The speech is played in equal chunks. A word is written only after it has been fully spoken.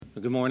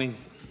Well, good morning.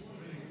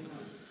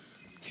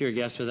 If you're a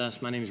guest with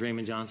us, my name is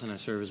Raymond Johnson. I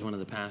serve as one of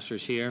the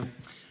pastors here.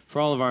 For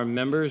all of our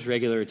members,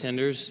 regular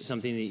attenders,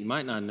 something that you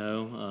might not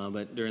know,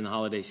 but during the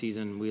holiday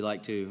season we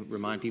like to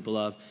remind people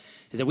of,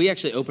 is that we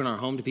actually open our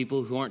home to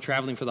people who aren't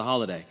traveling for the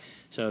holiday.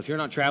 So if you're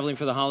not traveling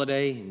for the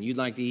holiday and you'd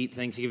like to eat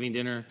Thanksgiving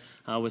dinner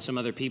with some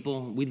other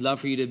people, we'd love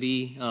for you to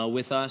be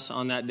with us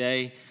on that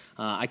day.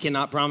 I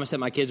cannot promise that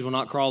my kids will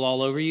not crawl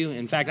all over you.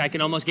 In fact, I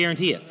can almost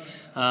guarantee it.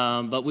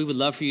 But we would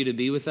love for you to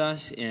be with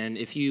us. And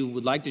if you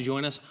would like to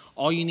join us,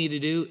 all you need to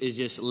do is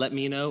just let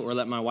me know or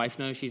let my wife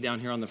know. She's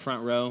down here on the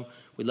front row.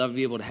 We'd love to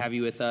be able to have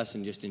you with us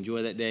and just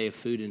enjoy that day of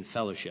food and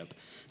fellowship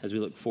as we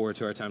look forward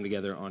to our time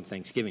together on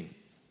Thanksgiving.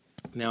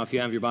 Now, if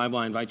you have your Bible,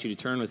 I invite you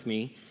to turn with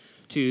me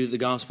to the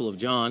Gospel of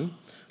John.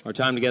 Our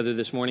time together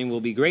this morning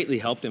will be greatly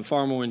helped and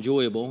far more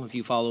enjoyable if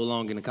you follow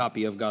along in a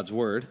copy of God's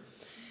Word.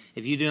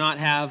 If you do not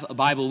have a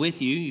Bible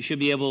with you, you should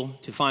be able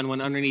to find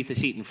one underneath the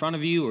seat in front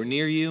of you or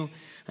near you,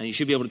 and you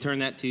should be able to turn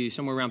that to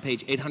somewhere around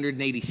page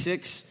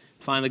 886,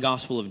 find the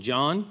Gospel of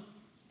John.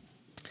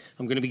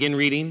 I'm going to begin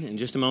reading in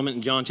just a moment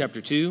in John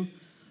chapter 2,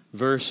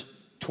 verse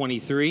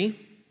 23.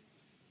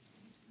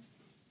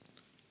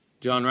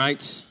 John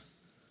writes,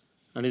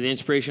 under the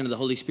inspiration of the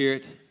Holy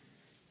Spirit,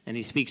 and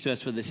he speaks to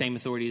us with the same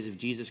authority as if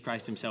Jesus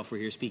Christ himself were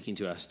here speaking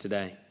to us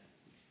today.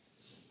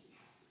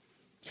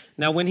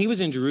 Now, when he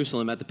was in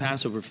Jerusalem at the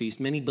Passover feast,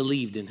 many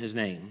believed in his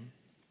name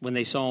when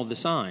they saw the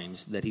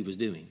signs that he was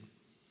doing.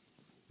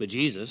 But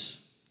Jesus,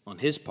 on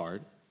his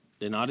part,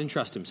 did not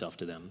entrust himself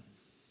to them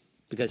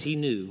because he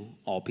knew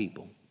all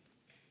people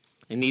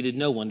and needed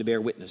no one to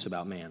bear witness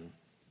about man,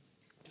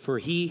 for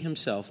he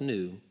himself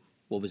knew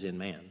what was in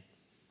man.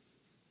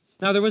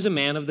 Now, there was a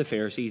man of the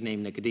Pharisees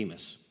named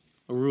Nicodemus,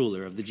 a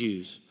ruler of the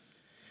Jews.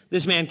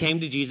 This man came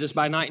to Jesus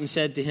by night and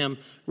said to him,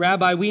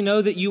 "Rabbi, we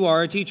know that you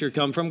are a teacher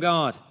come from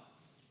God.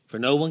 For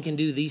no one can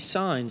do these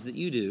signs that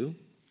you do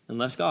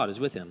unless God is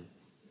with him."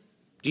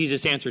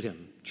 Jesus answered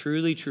him,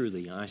 "Truly,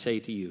 truly, I say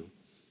to you,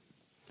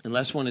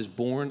 unless one is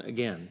born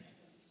again,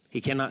 he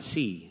cannot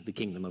see the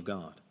kingdom of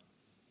God."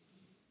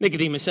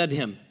 Nicodemus said to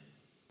him,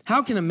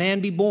 "How can a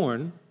man be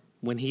born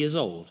when he is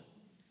old?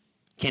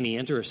 Can he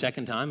enter a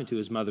second time into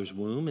his mother's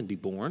womb and be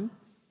born?"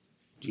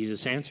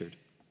 Jesus answered,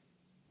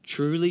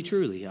 "Truly,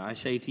 truly, I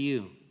say to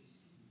you,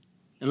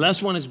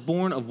 unless one is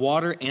born of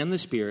water and the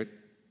Spirit,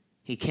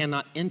 he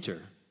cannot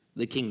enter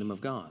the kingdom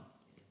of God.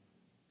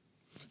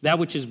 That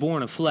which is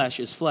born of flesh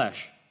is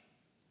flesh,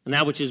 and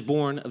that which is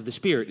born of the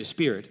Spirit is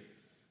spirit.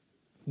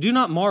 Do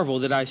not marvel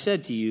that I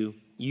said to you,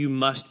 you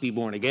must be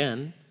born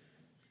again.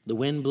 The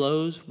wind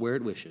blows where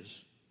it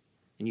wishes,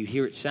 and you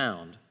hear its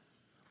sound,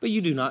 but you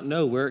do not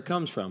know where it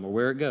comes from or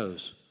where it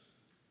goes.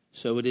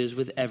 So it is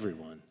with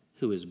everyone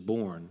who is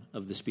born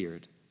of the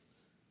Spirit."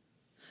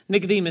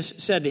 Nicodemus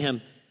said to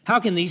him,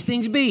 "How can these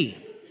things be?"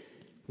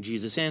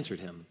 Jesus answered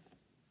him,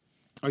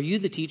 "Are you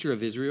the teacher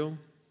of Israel,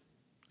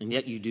 and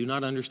yet you do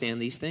not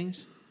understand these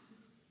things?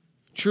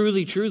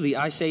 Truly, truly,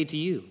 I say to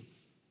you,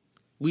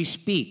 we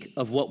speak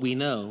of what we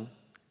know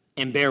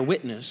and bear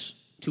witness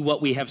to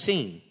what we have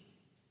seen,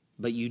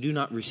 but you do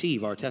not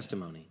receive our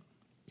testimony.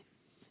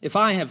 If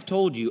I have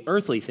told you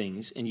earthly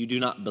things and you do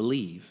not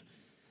believe,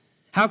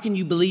 how can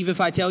you believe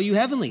if I tell you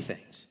heavenly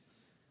things?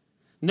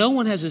 No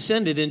one has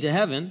ascended into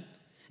heaven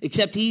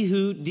except he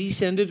who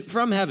descended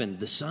from heaven,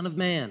 the Son of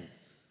Man.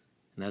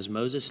 And as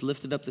Moses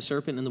lifted up the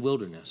serpent in the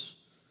wilderness,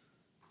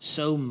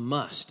 so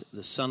must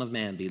the Son of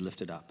Man be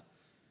lifted up,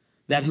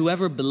 that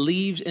whoever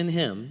believes in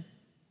him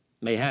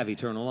may have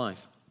eternal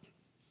life.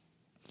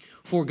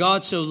 For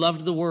God so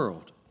loved the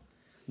world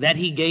that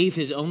he gave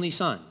his only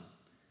Son,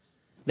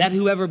 that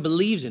whoever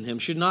believes in him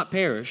should not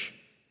perish,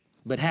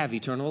 but have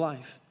eternal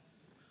life.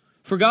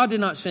 For God did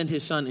not send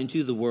his Son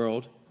into the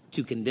world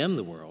to condemn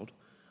the world,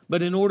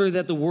 but in order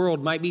that the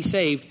world might be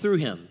saved through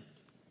him.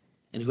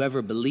 And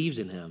whoever believes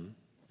in him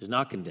is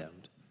not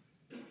condemned.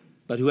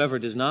 But whoever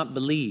does not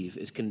believe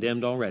is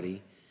condemned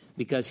already,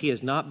 because he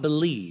has not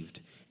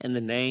believed in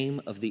the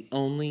name of the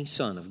only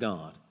Son of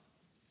God.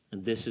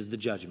 And this is the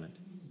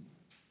judgment.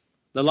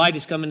 The light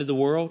has come into the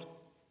world,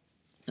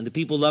 and the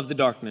people love the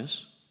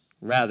darkness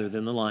rather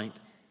than the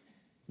light,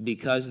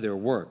 because their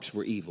works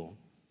were evil.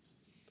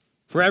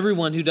 For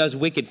everyone who does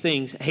wicked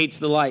things hates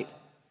the light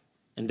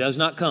and does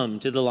not come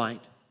to the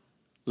light,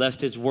 lest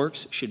his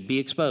works should be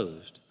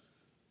exposed.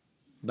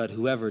 But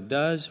whoever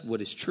does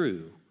what is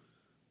true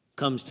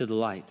comes to the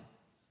light,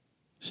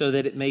 so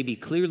that it may be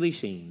clearly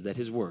seen that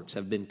his works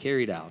have been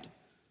carried out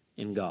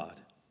in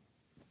God."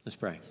 Let's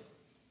pray.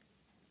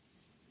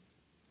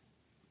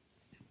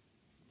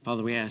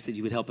 Father, we ask that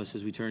you would help us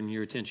as we turn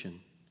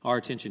our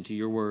attention to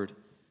your word.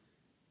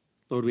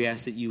 Lord, we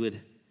ask that you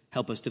would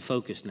help us to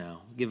focus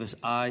now. Give us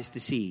eyes to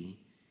see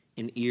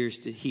and ears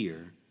to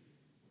hear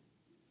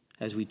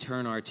as we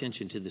turn our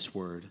attention to this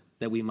word,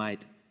 that we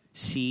might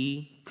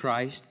see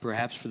Christ,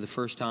 perhaps for the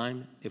first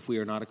time, if we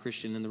are not a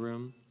Christian in the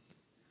room,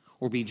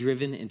 or be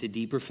driven into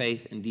deeper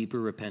faith and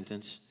deeper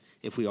repentance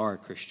if we are a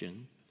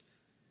Christian.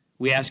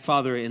 We ask,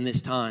 Father, in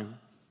this time,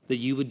 that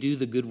you would do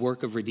the good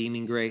work of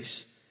redeeming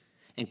grace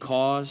and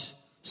cause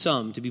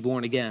some to be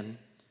born again,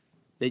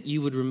 that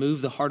you would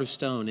remove the heart of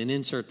stone and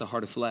insert the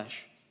heart of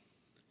flesh.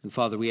 And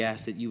Father, we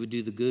ask that you would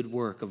do the good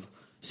work of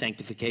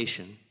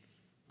sanctification,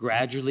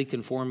 gradually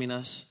conforming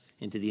us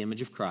into the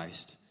image of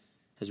Christ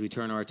as we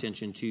turn our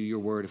attention to your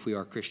word if we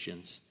are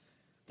Christians,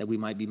 that we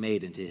might be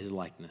made into his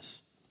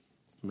likeness.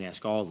 And we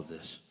ask all of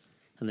this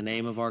in the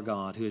name of our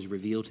God who has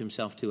revealed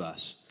himself to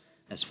us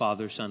as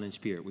Father, Son, and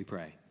Spirit, we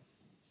pray.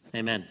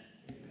 Amen.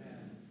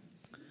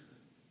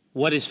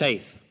 What is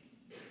faith?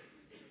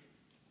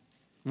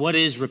 What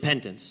is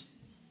repentance?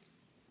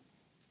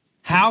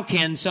 How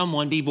can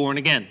someone be born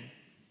again?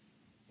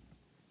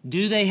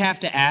 Do they have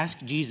to ask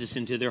Jesus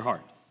into their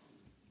heart?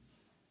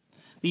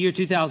 The year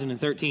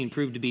 2013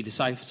 proved to be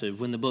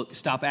decisive when the book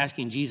Stop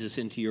Asking Jesus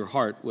Into Your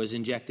Heart was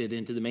injected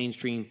into the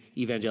mainstream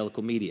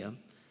evangelical media.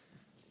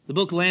 The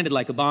book landed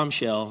like a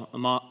bombshell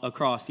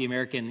across the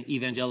American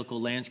evangelical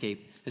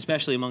landscape,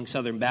 especially among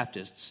Southern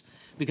Baptists,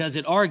 because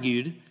it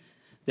argued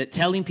that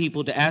telling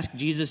people to ask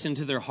Jesus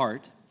into their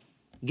heart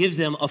gives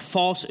them a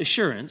false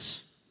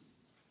assurance,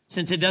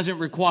 since it doesn't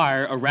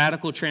require a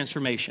radical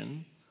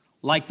transformation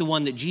like the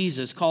one that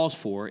Jesus calls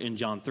for in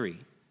John 3.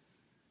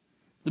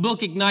 The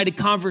book ignited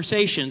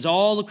conversations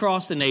all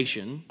across the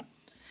nation,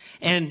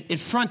 and it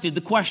fronted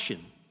the question,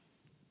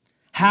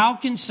 how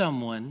can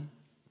someone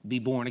be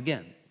born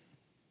again?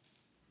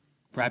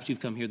 Perhaps you've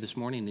come here this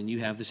morning and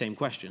you have the same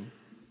question.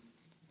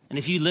 And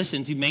if you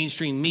listen to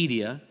mainstream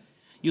media,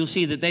 you'll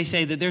see that they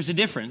say that there's a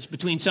difference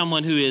between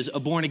someone who is a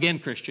born-again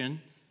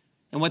Christian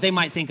and what they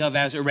might think of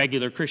as a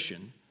regular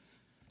Christian.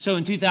 So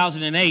in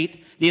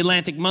 2008, the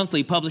Atlantic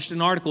Monthly published an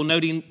article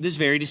noting this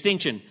very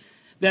distinction,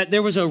 that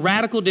there was a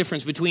radical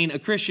difference between a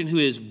Christian who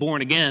is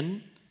born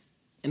again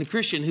and a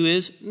Christian who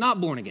is not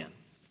born again.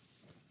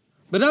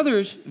 But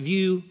others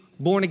view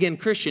born-again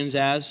Christians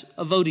as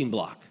a voting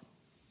bloc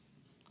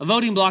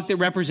that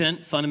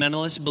represent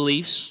fundamentalist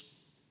beliefs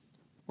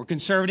or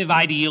conservative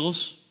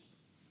ideals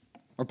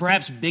or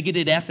perhaps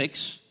bigoted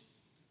ethics,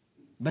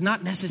 but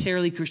not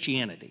necessarily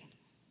Christianity.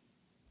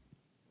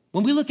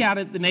 When we look out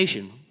at the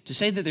nation, to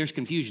say that there's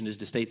confusion is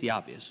to state the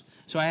obvious.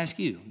 So I ask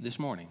you this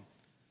morning,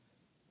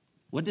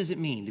 what does it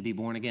mean to be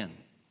born again?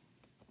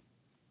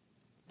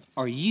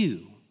 Are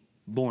you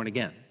born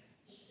again?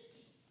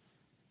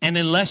 And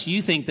unless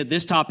you think that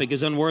this topic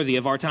is unworthy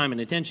of our time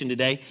and attention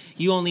today,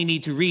 you only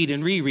need to read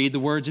and reread the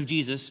words of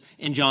Jesus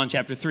in John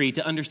chapter 3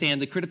 to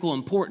understand the critical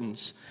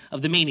importance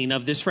of the meaning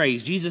of this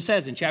phrase. Jesus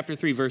says in chapter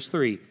 3, verse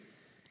 3,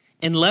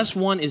 unless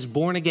one is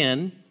born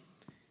again,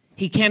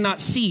 he cannot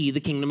see the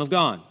kingdom of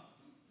God.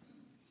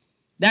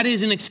 That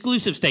is an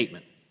exclusive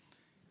statement.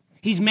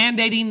 He's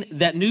mandating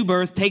that new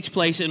birth takes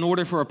place in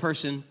order for a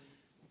person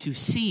to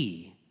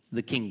see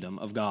the kingdom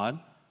of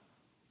God,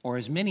 or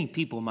as many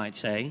people might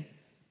say,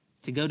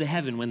 to go to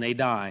heaven when they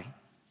die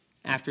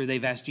after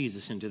they've asked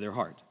Jesus into their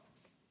heart.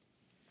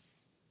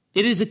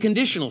 It is a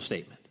conditional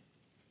statement.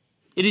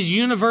 It is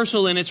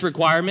universal in its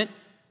requirement,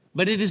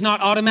 but it is not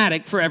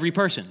automatic for every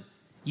person.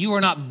 You are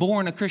not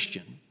born a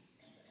Christian.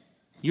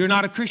 You're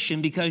not a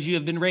Christian because you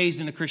have been raised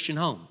in a Christian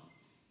home.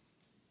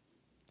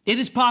 It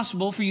is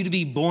possible for you to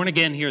be born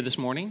again here this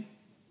morning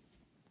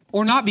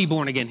or not be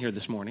born again here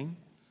this morning,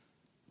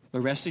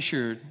 but rest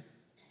assured,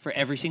 for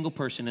every single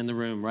person in the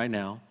room right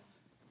now,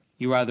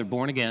 you are either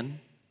born again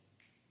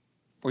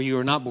or you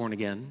are not born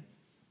again.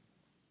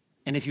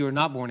 And if you are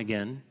not born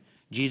again,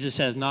 Jesus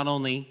says not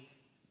only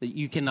that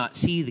you cannot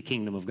see the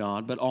kingdom of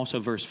God, but also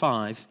verse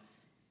 5,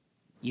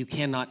 you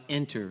cannot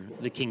enter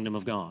the kingdom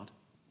of God.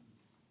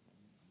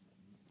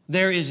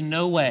 There is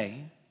no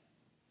way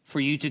for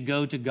you to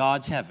go to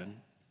God's heaven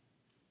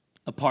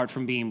apart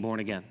from being born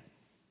again.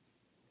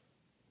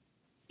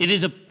 It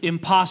is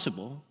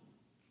impossible,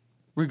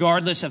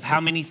 regardless of how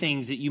many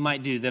things that you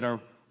might do that are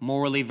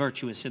morally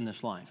virtuous in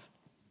this life.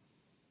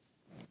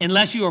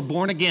 Unless you are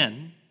born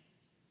again,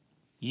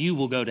 you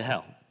will go to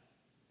hell.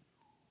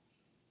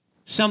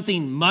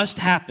 Something must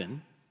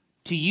happen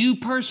to you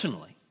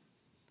personally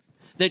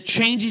that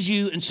changes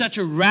you in such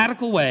a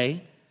radical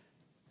way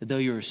that though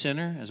you're a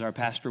sinner, as our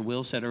pastor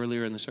Will said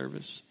earlier in the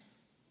service,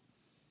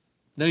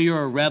 though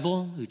you're a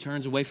rebel who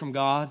turns away from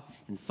God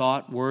in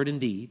thought, word, and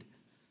deed,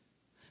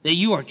 that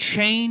you are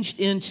changed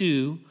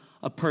into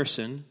a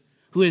person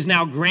who is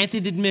now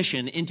granted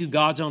admission into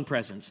God's own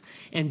presence.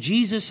 And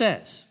Jesus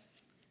says,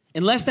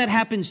 unless that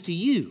happens to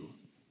you,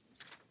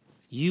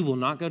 you will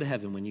not go to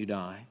heaven when you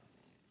die,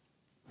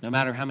 no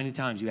matter how many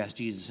times you ask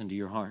Jesus into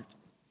your heart,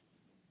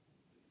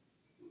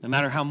 no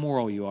matter how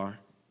moral you are,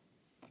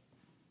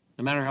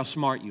 no matter how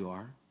smart you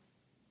are,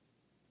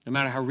 no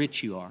matter how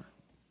rich you are,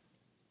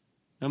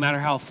 no matter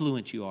how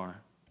affluent you are,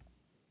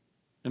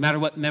 no matter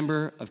what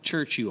member of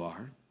church you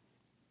are,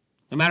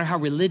 no matter how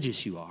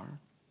religious you are,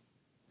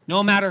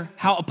 no matter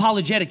how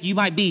apologetic you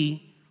might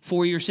be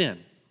for your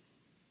sin.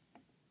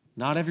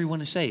 Not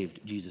everyone is saved,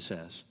 Jesus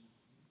says.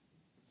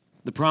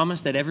 The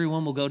promise that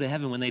everyone will go to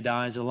heaven when they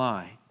die is a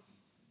lie.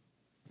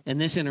 And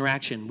this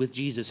interaction with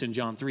Jesus in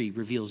John 3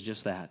 reveals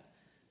just that.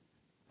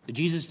 That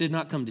Jesus did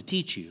not come to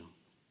teach you.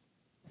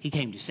 He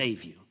came to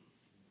save you.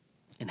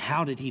 And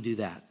how did he do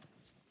that?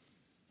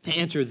 To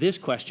answer this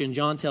question,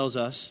 John tells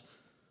us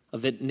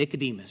of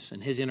Nicodemus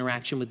and his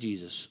interaction with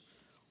Jesus,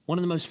 one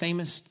of the most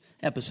famous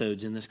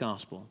episodes in this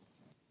gospel.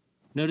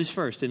 Notice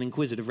first an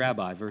inquisitive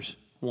rabbi, verse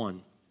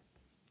 1.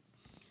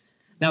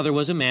 Now there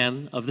was a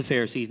man of the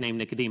Pharisees named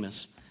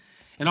Nicodemus.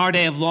 In our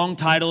day of long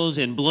titles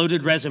and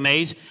bloated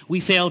resumes, we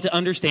fail to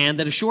understand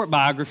that a short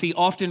biography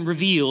often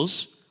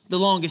reveals the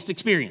longest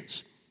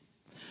experience.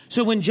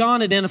 So when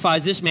John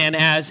identifies this man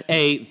as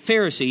a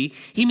Pharisee,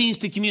 he means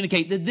to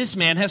communicate that this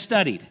man has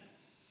studied.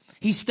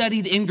 He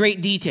studied in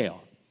great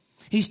detail.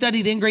 He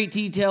studied in great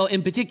detail,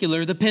 in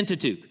particular, the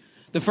Pentateuch,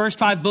 the first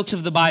 5 books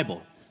of the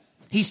Bible.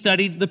 He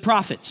studied the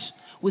prophets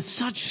with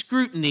such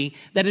scrutiny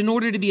that in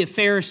order to be a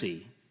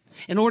Pharisee,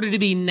 in order to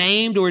be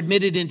named or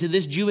admitted into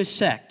this Jewish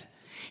sect,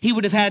 he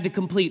would have had to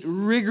complete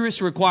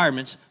rigorous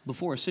requirements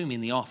before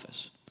assuming the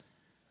office.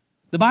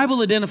 The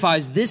Bible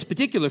identifies this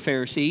particular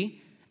Pharisee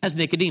as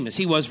Nicodemus.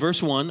 He was,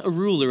 verse 1, a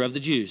ruler of the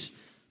Jews.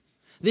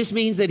 This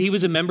means that he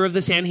was a member of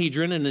the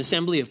Sanhedrin, an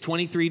assembly of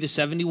 23 to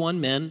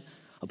 71 men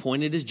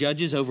appointed as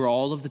judges over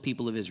all of the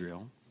people of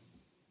Israel.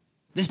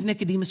 This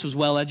Nicodemus was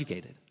well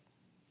educated.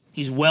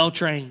 He's well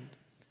trained.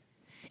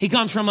 He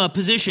comes from a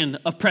position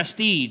of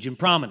prestige and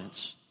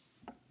prominence.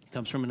 He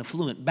comes from an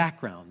affluent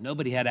background.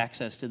 Nobody had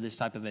access to this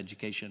type of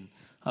education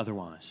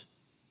otherwise.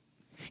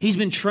 He's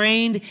been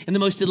trained in the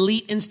most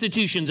elite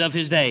institutions of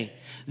his day.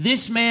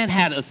 This man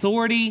had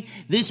authority.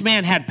 This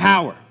man had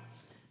power.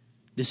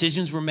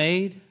 Decisions were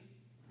made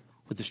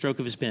with the stroke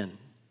of his pen.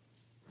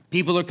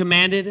 People are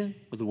commanded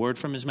with a word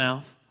from his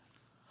mouth.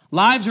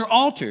 Lives are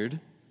altered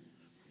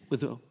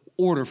with an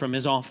order from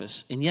his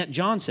office. And yet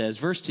John says,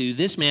 verse 2,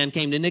 this man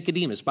came to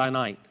Nicodemus by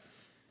night.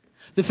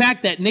 The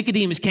fact that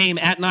Nicodemus came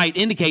at night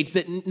indicates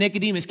that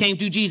Nicodemus came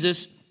to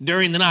Jesus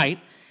during the night,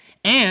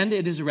 and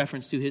it is a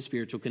reference to his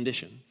spiritual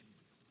condition.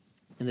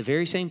 In the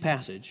very same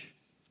passage,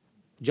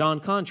 John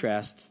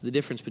contrasts the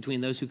difference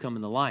between those who come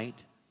in the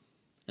light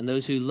and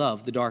those who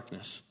love the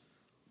darkness.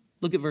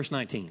 Look at verse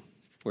 19,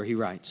 where he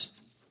writes,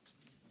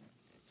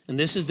 and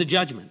this is the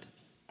judgment.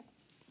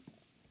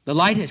 The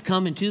light has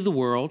come into the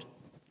world,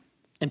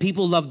 and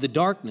people love the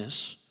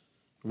darkness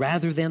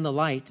rather than the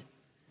light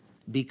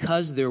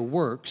because their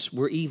works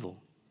were evil.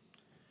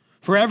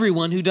 For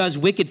everyone who does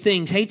wicked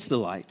things hates the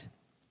light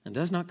and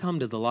does not come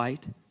to the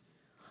light,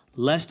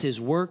 lest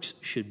his works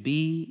should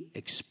be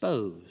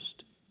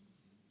exposed.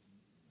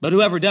 But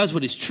whoever does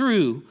what is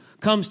true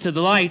comes to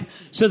the light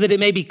so that it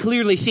may be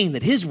clearly seen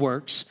that his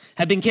works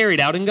have been carried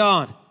out in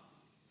God.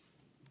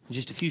 In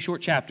just a few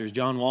short chapters,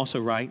 John will also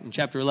write in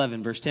chapter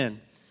 11, verse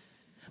 10,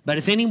 but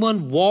if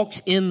anyone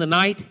walks in the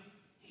night,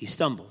 he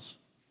stumbles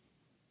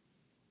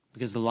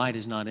because the light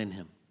is not in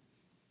him.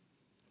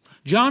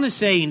 John is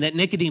saying that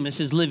Nicodemus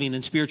is living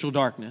in spiritual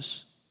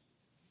darkness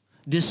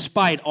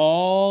despite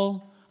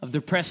all of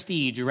the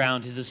prestige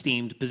around his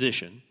esteemed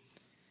position.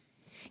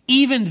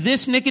 Even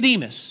this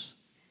Nicodemus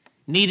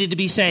needed to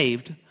be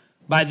saved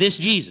by this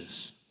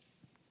Jesus.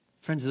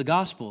 Friends, the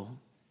gospel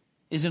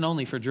isn't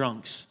only for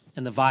drunks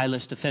and the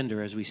vilest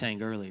offender, as we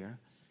sang earlier.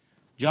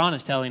 John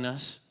is telling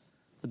us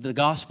that the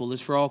gospel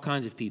is for all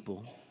kinds of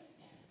people,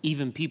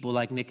 even people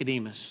like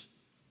Nicodemus,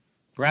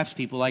 perhaps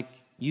people like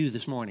you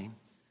this morning,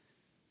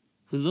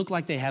 who look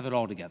like they have it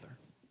all together.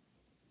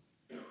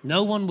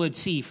 No one would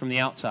see from the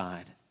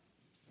outside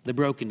the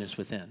brokenness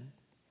within.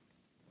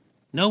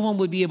 No one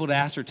would be able to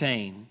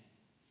ascertain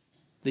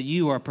that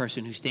you are a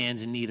person who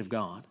stands in need of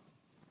God.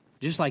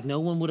 Just like no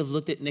one would have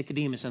looked at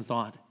Nicodemus and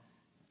thought,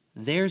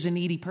 there's a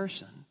needy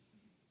person.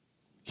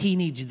 He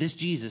needs this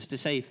Jesus to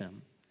save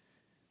him.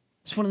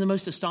 It's one of the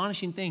most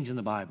astonishing things in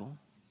the Bible.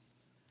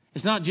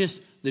 It's not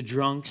just the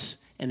drunks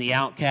and the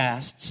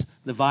outcasts,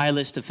 the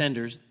vilest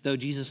offenders, though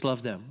Jesus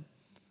loves them.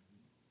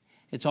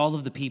 It's all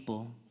of the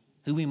people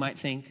who we might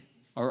think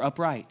are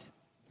upright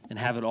and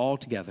have it all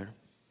together.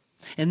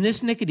 And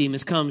this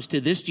Nicodemus comes to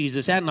this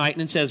Jesus at night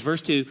and says,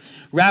 verse 2,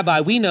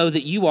 Rabbi, we know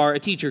that you are a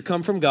teacher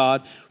come from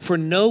God, for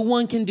no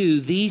one can do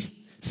these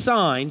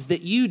signs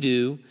that you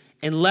do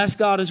unless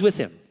God is with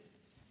him.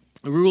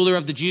 A ruler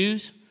of the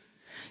Jews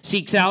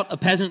seeks out a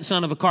peasant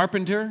son of a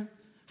carpenter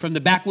from the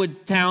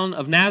backwood town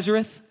of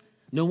Nazareth.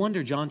 No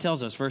wonder John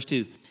tells us, verse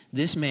 2,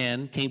 this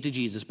man came to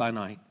Jesus by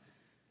night.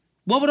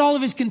 What would all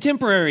of his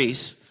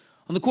contemporaries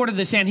on the court of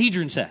the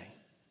Sanhedrin say?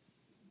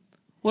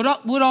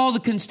 What would all the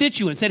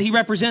constituents that he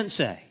represents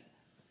say?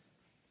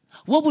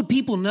 What would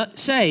people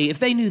say if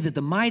they knew that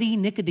the mighty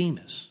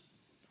Nicodemus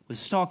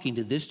was talking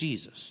to this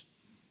Jesus?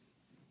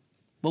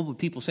 What would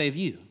people say of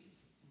you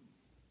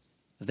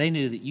if they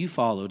knew that you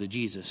followed a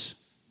Jesus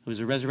who was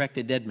a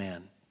resurrected dead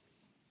man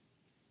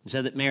and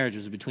said that marriage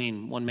was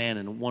between one man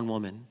and one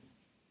woman,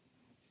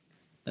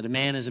 that a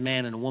man is a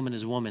man and a woman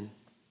is a woman,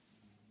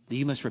 that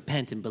you must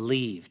repent and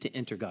believe to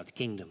enter God's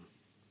kingdom?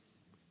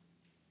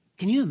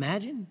 Can you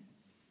imagine?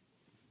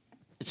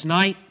 It's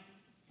night,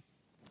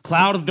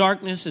 cloud of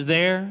darkness is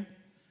there,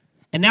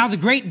 and now the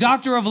great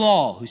doctor of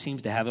law, who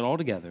seems to have it all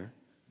together,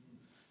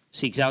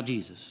 seeks out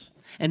Jesus.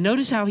 And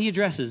notice how he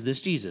addresses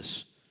this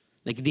Jesus.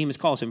 Nicodemus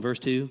calls him, verse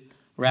 2,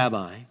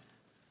 Rabbi.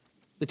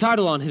 The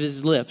title on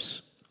his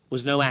lips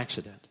was no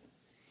accident.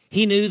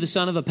 He knew the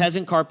son of a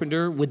peasant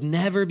carpenter would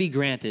never be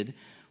granted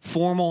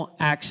formal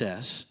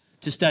access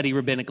to study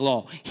rabbinic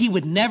law. He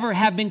would never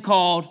have been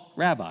called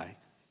rabbi.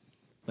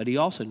 But he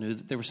also knew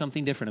that there was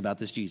something different about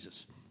this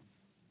Jesus.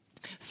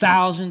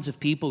 Thousands of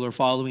people are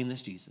following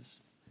this Jesus,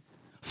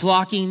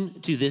 flocking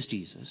to this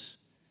Jesus,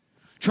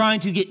 trying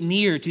to get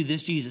near to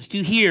this Jesus,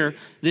 to hear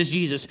this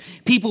Jesus.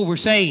 People were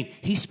saying,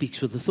 he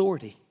speaks with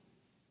authority.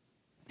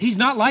 He's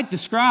not like the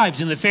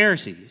scribes and the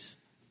Pharisees.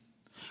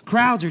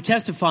 Crowds are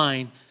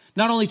testifying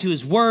not only to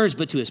his words,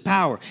 but to his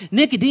power.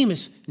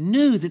 Nicodemus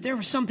knew that there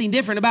was something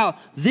different about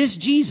this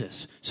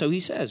Jesus. So he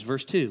says,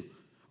 verse 2,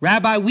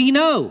 Rabbi, we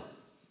know.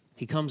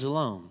 He comes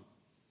alone,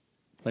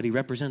 but he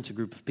represents a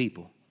group of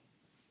people.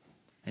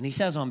 And he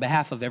says on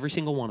behalf of every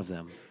single one of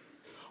them,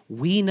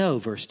 we know,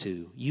 verse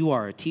 2, you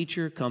are a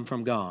teacher come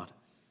from God.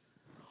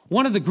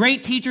 One of the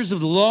great teachers of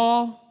the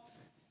law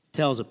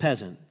tells a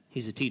peasant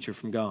he's a teacher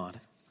from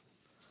God.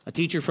 A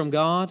teacher from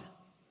God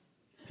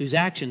whose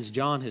actions,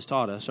 John has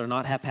taught us, are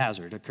not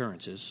haphazard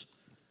occurrences,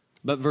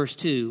 but verse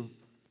 2,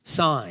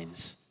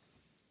 signs.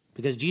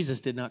 Because Jesus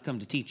did not come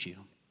to teach you.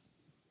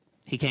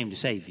 He came to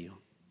save you.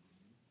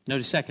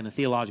 Notice second, a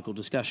theological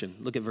discussion.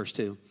 Look at verse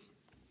 2.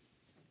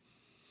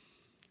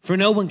 For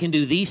no one can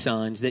do these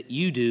signs that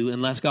you do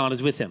unless God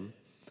is with him.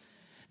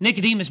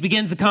 Nicodemus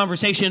begins the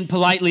conversation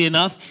politely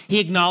enough. He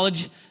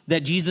acknowledged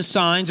that Jesus'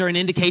 signs are an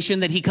indication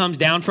that he comes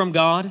down from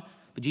God.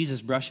 But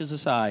Jesus brushes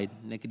aside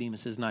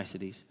Nicodemus'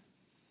 niceties.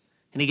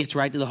 And he gets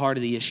right to the heart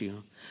of the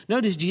issue.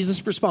 Notice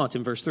Jesus' response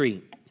in verse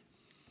 3.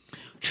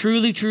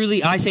 Truly,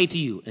 truly, I say to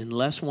you,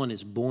 unless one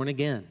is born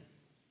again,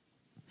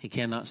 he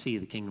cannot see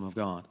the kingdom of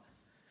God.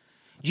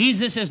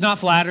 Jesus is not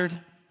flattered.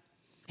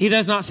 He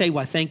does not say,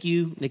 why, thank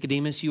you,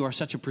 Nicodemus. You are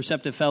such a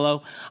perceptive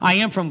fellow. I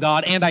am from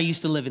God, and I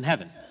used to live in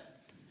heaven.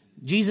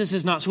 Jesus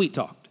is not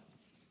sweet-talked.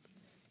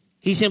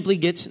 He simply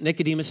gets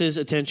Nicodemus'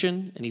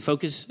 attention, and he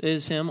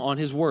focuses him on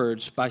his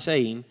words by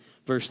saying,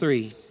 verse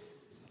 3,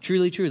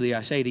 truly, truly,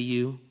 I say to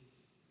you,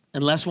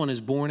 unless one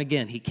is born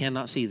again, he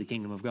cannot see the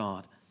kingdom of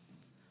God.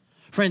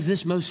 Friends,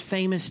 this most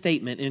famous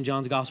statement in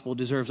John's gospel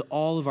deserves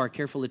all of our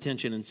careful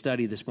attention and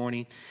study this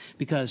morning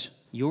because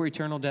your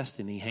eternal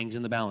destiny hangs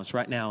in the balance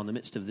right now in the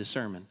midst of this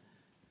sermon,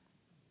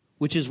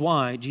 which is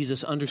why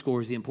Jesus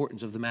underscores the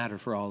importance of the matter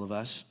for all of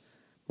us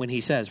when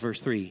he says, verse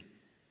 3,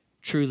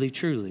 truly,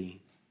 truly,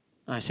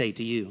 I say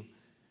to you.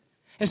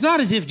 It's not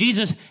as if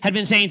Jesus had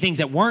been saying things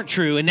that weren't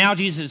true, and now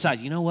Jesus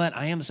decides, you know what,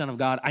 I am the Son of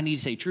God, I need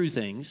to say true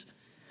things.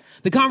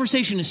 The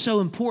conversation is so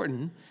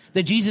important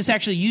that Jesus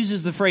actually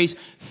uses the phrase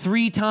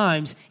 3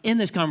 times in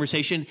this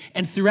conversation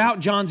and throughout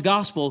John's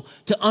gospel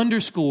to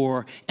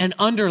underscore and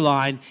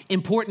underline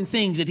important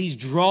things that he's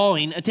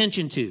drawing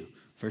attention to.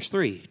 Verse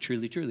 3,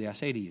 truly, truly, I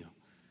say to you.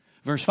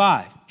 Verse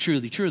 5,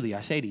 truly, truly,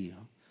 I say to you.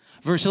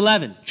 Verse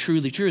 11,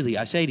 truly, truly,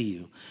 I say to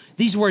you.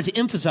 These words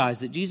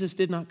emphasize that Jesus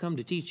did not come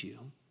to teach you.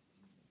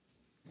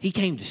 He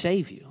came to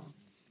save you.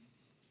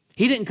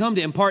 He didn't come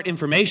to impart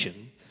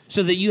information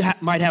so that you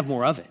might have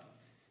more of it.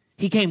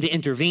 He came to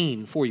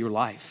intervene for your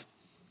life.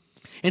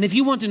 And if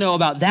you want to know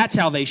about that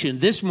salvation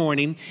this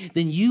morning,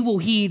 then you will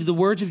heed the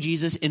words of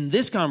Jesus in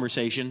this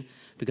conversation,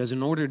 because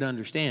in order to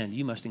understand,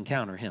 you must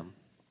encounter him.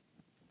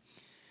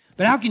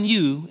 But how can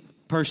you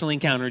personally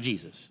encounter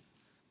Jesus?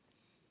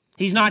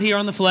 He's not here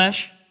on the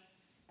flesh.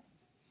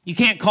 You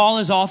can't call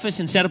his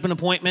office and set up an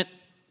appointment.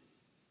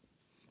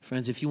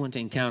 Friends, if you want to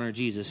encounter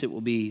Jesus, it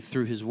will be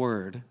through his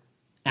word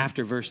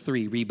after verse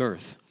 3,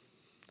 rebirth.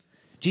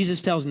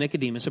 Jesus tells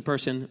Nicodemus a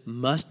person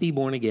must be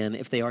born again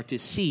if they are to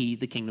see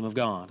the kingdom of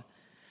God.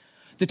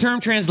 The term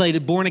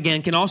translated born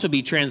again can also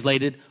be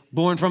translated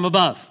born from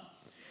above.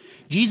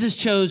 Jesus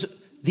chose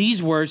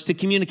these words to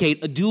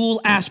communicate a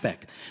dual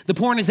aspect. The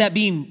point is that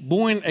being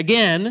born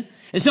again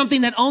is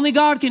something that only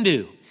God can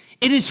do.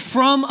 It is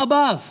from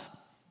above.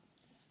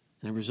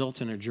 And it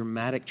results in a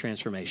dramatic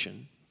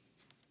transformation.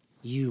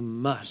 You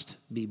must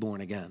be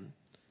born again.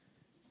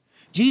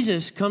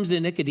 Jesus comes to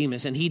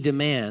Nicodemus and he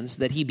demands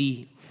that he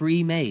be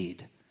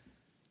remade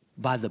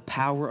by the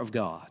power of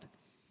God.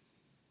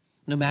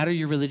 No matter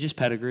your religious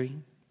pedigree,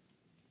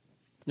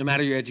 no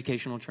matter your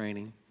educational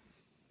training,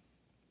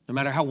 no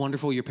matter how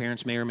wonderful your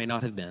parents may or may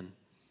not have been,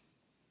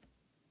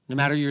 no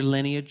matter your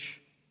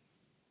lineage,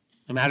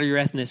 no matter your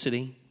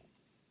ethnicity,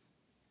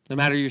 no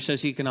matter your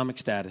socioeconomic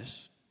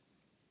status,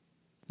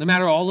 no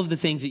matter all of the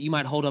things that you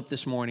might hold up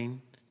this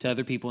morning to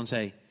other people and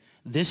say,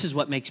 this is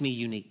what makes me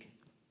unique.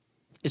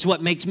 It's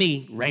what makes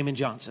me Raymond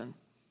Johnson.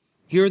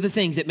 Here are the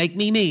things that make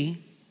me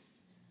me.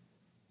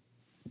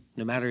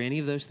 No matter any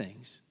of those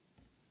things,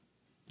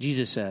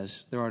 Jesus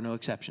says there are no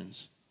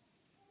exceptions.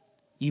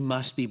 You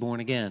must be born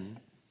again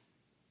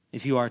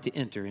if you are to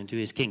enter into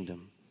his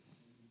kingdom.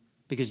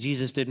 Because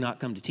Jesus did not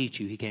come to teach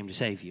you, he came to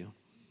save you.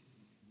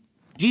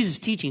 Jesus'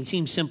 teaching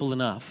seems simple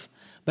enough,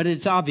 but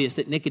it's obvious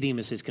that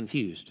Nicodemus is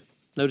confused.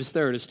 Notice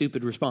third, a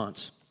stupid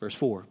response. Verse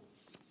 4.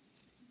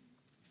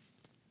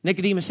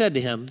 Nicodemus said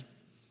to him,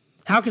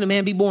 how can a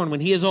man be born when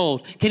he is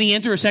old? Can he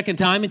enter a second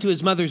time into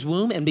his mother's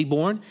womb and be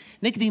born?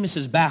 Nicodemus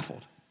is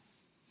baffled.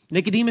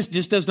 Nicodemus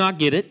just does not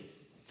get it.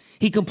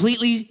 He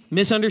completely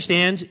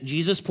misunderstands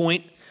Jesus'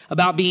 point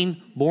about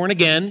being born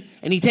again,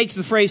 and he takes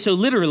the phrase so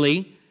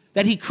literally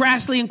that he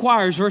crassly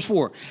inquires, verse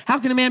 4, how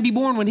can a man be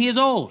born when he is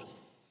old?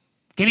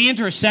 Can he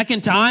enter a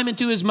second time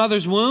into his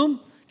mother's womb?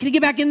 Can he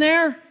get back in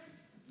there?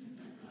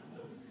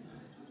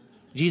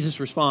 Jesus'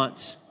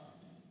 response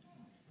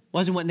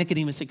wasn't what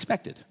Nicodemus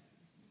expected.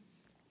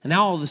 And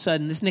now all of a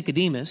sudden, this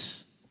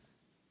Nicodemus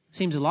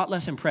seems a lot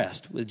less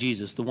impressed with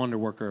Jesus, the wonder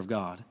worker of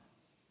God.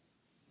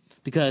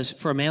 Because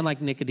for a man like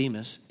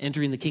Nicodemus,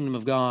 entering the kingdom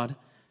of God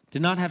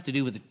did not have to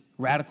do with the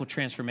radical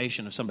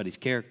transformation of somebody's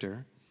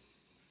character.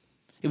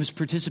 It was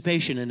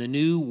participation in a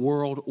new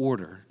world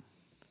order.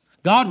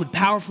 God would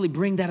powerfully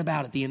bring that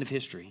about at the end of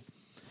history.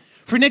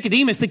 For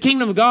Nicodemus, the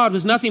kingdom of God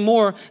was nothing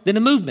more than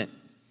a movement.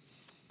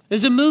 It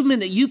was a movement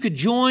that you could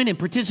join and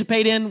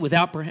participate in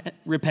without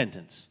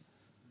repentance.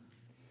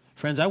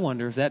 Friends, I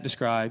wonder if that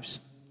describes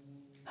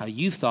how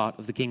you've thought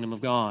of the kingdom of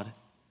God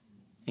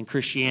and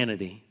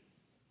Christianity.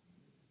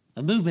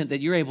 A movement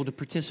that you're able to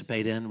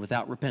participate in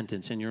without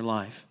repentance in your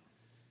life.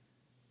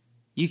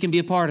 You can be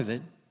a part of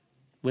it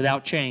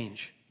without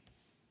change.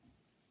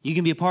 You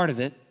can be a part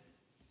of it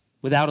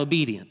without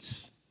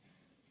obedience.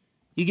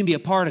 You can be a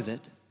part of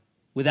it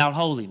without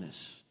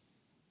holiness.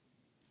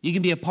 You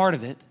can be a part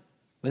of it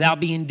without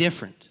being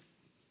different.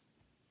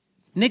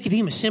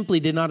 Nicodemus simply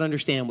did not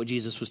understand what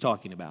Jesus was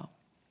talking about.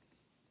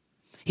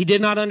 He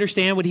did not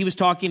understand what he was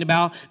talking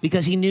about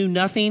because he knew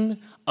nothing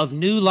of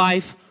new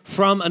life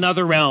from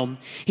another realm.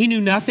 He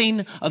knew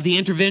nothing of the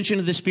intervention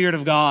of the Spirit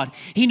of God.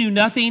 He knew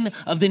nothing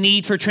of the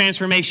need for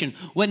transformation.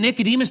 What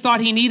Nicodemus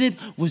thought he needed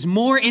was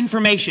more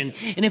information.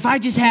 And if I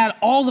just had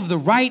all of the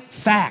right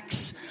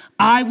facts,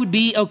 I would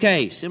be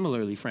okay.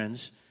 Similarly,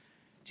 friends,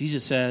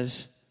 Jesus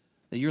says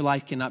that your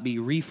life cannot be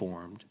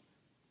reformed.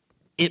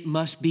 It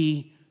must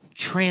be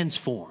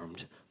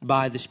transformed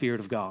by the Spirit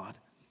of God.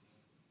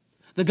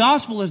 The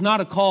gospel is not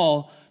a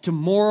call to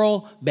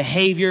moral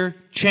behavior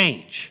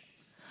change.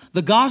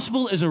 The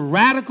gospel is a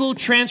radical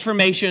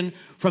transformation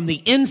from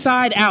the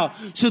inside out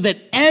so that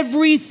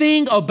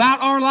everything about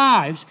our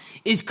lives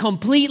is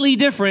completely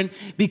different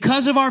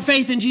because of our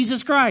faith in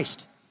Jesus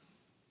Christ.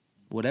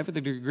 Whatever the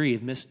degree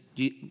of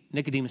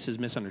Nicodemus'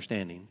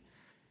 misunderstanding,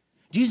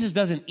 Jesus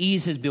doesn't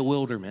ease his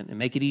bewilderment and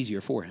make it easier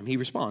for him. He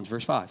responds,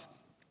 verse 5.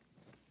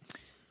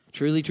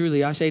 Truly,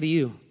 truly, I say to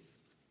you,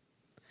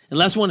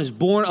 unless one is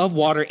born of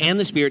water and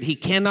the Spirit, he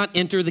cannot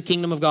enter the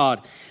kingdom of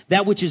God.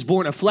 That which is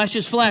born of flesh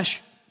is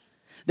flesh.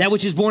 That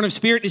which is born of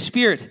spirit is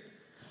spirit.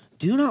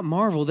 Do not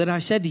marvel that I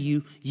said to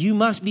you, you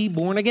must be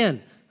born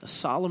again. A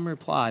solemn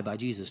reply by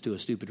Jesus to a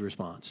stupid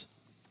response.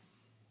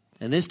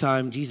 And this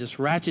time, Jesus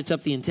ratchets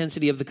up the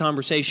intensity of the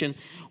conversation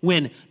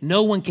when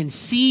no one can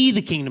see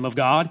the kingdom of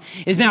God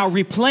is now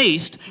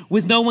replaced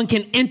with no one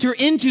can enter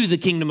into the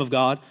kingdom of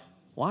God.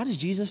 Why does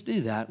Jesus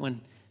do that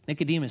when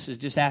Nicodemus is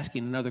just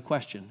asking another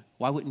question?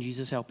 Why wouldn't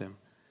Jesus help him?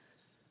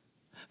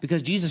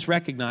 Because Jesus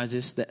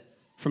recognizes that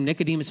from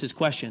Nicodemus'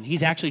 question,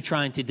 he's actually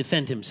trying to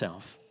defend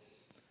himself.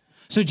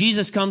 So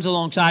Jesus comes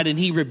alongside and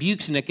he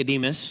rebukes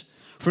Nicodemus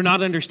for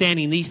not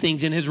understanding these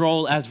things in his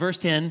role as, verse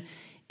 10,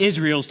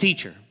 Israel's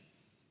teacher.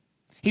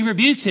 He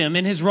rebukes him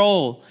in his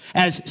role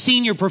as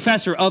senior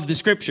professor of the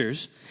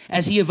scriptures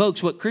as he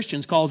evokes what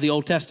Christians call the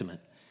Old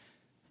Testament.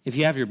 If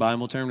you have your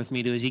Bible, turn with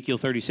me to Ezekiel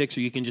 36, or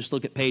you can just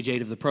look at page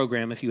 8 of the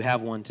program if you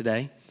have one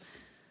today.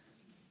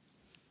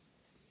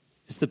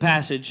 It's the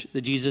passage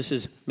that Jesus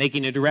is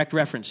making a direct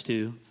reference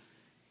to,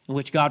 in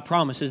which God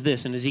promises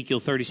this in Ezekiel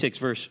 36,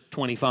 verse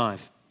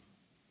 25.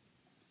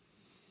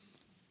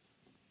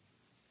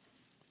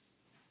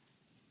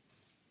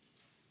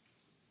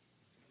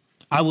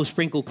 I will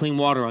sprinkle clean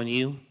water on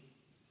you,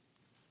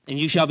 and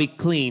you shall be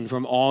clean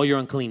from all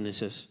your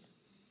uncleannesses.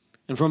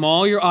 And from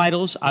all your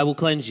idols I will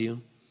cleanse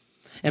you.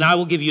 And I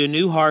will give you a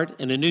new heart,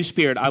 and a new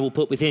spirit I will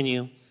put within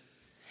you.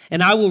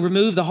 And I will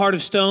remove the heart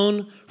of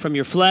stone from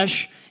your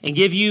flesh and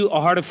give you a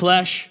heart of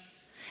flesh.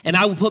 And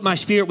I will put my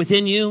spirit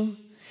within you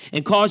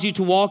and cause you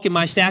to walk in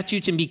my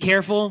statutes and be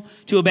careful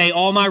to obey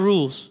all my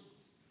rules.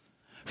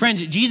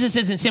 Friends, Jesus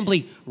isn't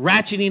simply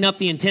ratcheting up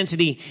the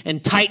intensity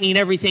and tightening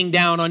everything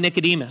down on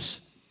Nicodemus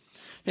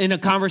in a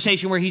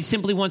conversation where he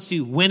simply wants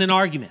to win an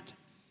argument.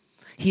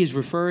 He is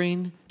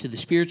referring to the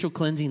spiritual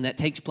cleansing that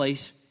takes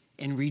place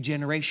in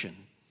regeneration,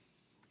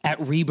 at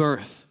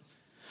rebirth.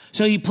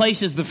 So he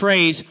places the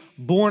phrase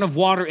born of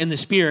water and the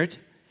Spirit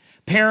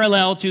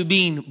parallel to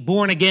being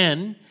born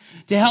again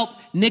to help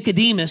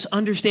Nicodemus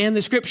understand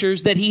the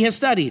scriptures that he has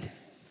studied.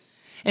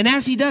 And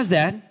as he does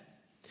that,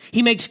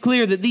 he makes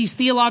clear that these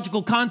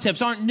theological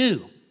concepts aren't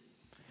new.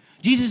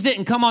 Jesus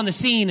didn't come on the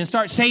scene and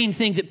start saying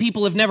things that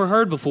people have never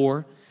heard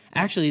before.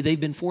 Actually, they've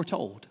been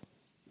foretold.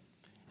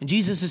 And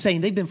Jesus is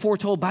saying they've been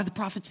foretold by the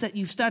prophets that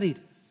you've studied.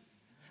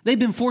 They've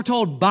been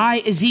foretold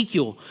by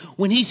Ezekiel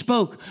when he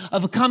spoke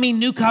of a coming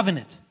new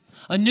covenant,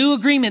 a new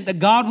agreement that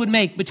God would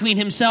make between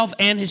himself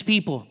and his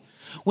people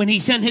when he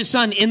sent his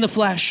son in the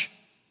flesh.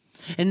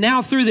 And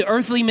now through the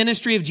earthly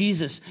ministry of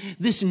Jesus,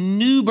 this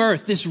new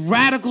birth, this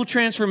radical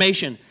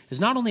transformation is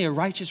not only a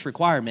righteous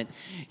requirement,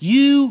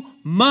 you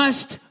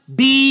must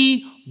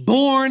be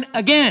born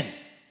again.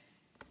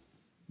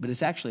 But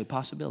it's actually a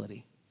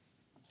possibility.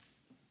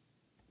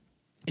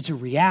 It's a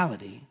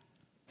reality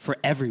for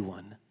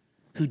everyone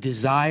who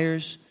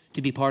desires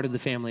to be part of the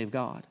family of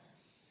God.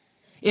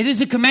 It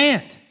is a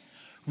command.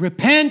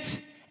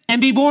 Repent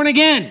and be born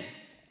again.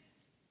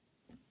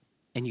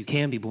 And you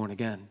can be born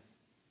again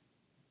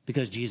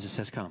because Jesus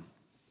has come.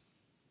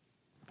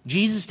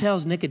 Jesus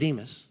tells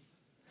Nicodemus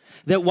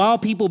that while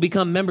people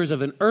become members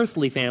of an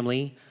earthly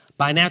family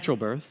by natural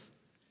birth,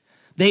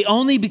 they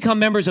only become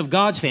members of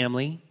God's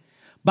family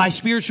by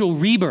spiritual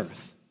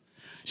rebirth.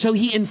 So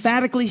he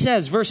emphatically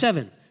says, verse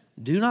 7,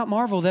 do not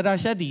marvel that I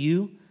said to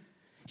you,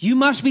 you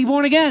must be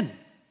born again.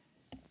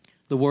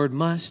 The word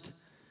must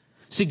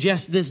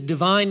suggests this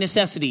divine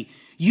necessity.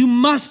 You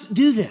must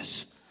do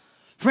this.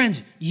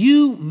 Friends,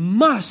 you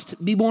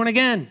must be born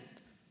again.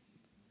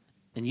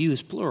 And you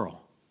is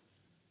plural,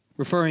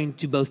 referring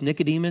to both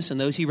Nicodemus and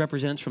those he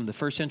represents from the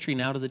first century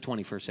now to the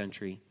 21st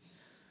century.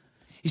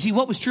 You see,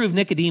 what was true of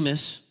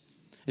Nicodemus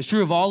is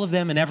true of all of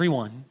them and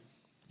everyone.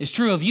 It's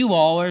true of you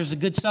all, or as a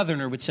good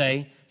Southerner would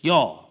say,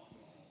 y'all.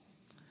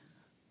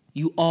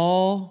 You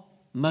all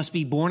must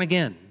be born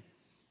again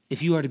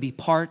if you are to be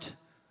part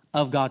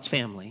of God's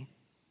family.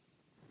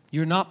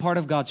 You're not part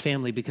of God's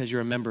family because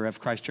you're a member of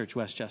Christ Church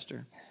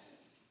Westchester.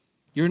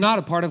 You're not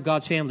a part of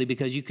God's family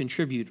because you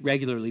contribute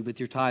regularly with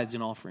your tithes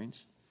and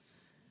offerings.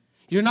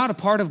 You're not a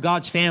part of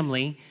God's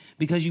family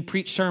because you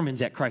preach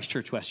sermons at Christ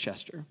Church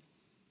Westchester.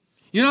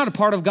 You're not a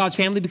part of God's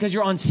family because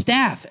you're on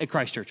staff at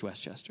Christ Church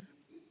Westchester.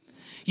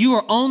 You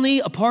are only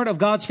a part of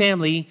God's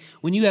family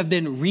when you have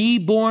been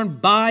reborn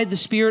by the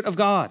Spirit of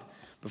God.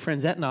 But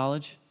friends, that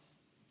knowledge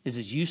is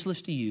as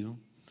useless to you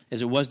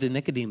as it was to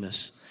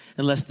Nicodemus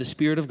unless the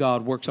Spirit of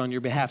God works on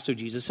your behalf. So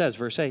Jesus says,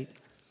 verse 8,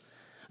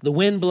 the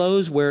wind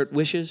blows where it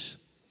wishes,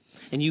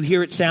 and you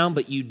hear its sound,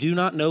 but you do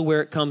not know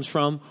where it comes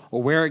from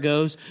or where it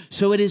goes.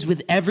 So it is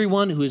with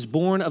everyone who is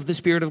born of the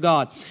Spirit of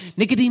God.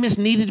 Nicodemus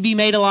needed to be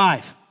made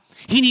alive.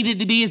 He needed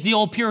to be, as the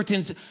old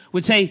Puritans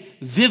would say,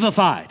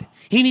 vivified.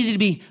 He needed to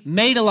be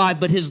made alive,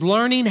 but his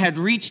learning had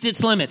reached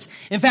its limits.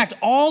 In fact,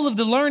 all of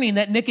the learning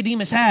that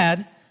Nicodemus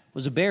had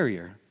was a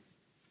barrier.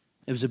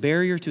 It was a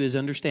barrier to his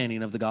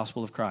understanding of the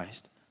gospel of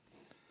Christ.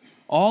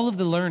 All of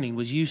the learning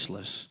was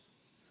useless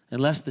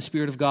unless the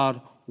Spirit of God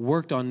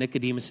worked on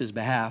Nicodemus'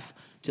 behalf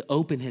to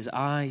open his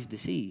eyes to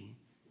see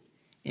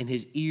and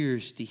his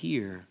ears to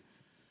hear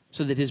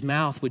so that his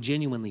mouth would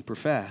genuinely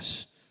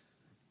profess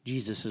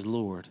Jesus is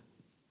Lord.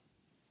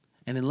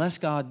 And unless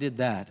God did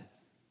that,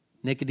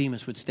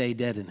 Nicodemus would stay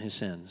dead in his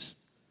sins.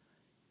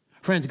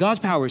 Friends, God's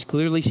power is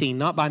clearly seen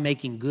not by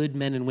making good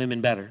men and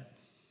women better.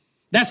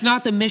 That's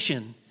not the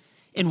mission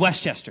in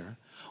Westchester.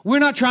 We're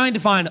not trying to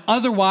find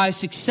otherwise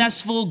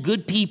successful,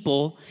 good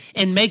people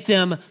and make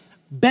them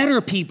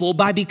better people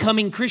by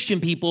becoming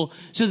Christian people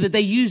so that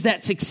they use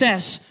that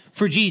success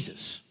for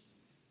Jesus.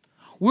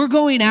 We're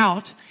going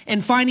out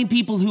and finding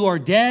people who are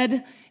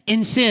dead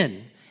in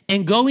sin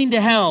and going to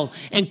hell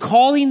and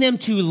calling them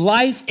to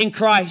life in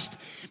Christ,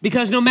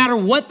 because no matter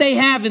what they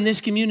have in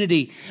this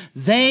community,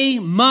 they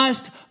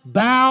must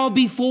bow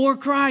before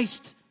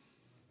Christ.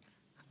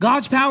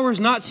 God's power is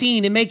not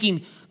seen in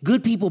making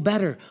good people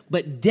better,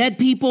 but dead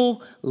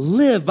people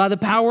live by the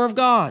power of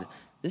God.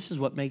 This is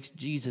what makes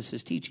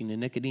Jesus' teaching to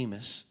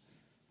Nicodemus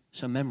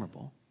so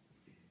memorable.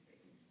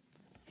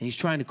 And he's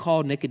trying to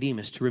call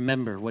Nicodemus to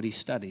remember what he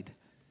studied,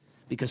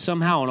 because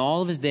somehow in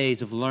all of his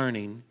days of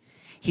learning,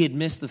 he had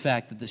missed the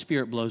fact that the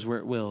Spirit blows where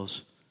it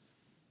wills.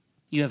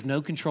 You have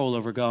no control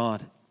over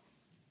God.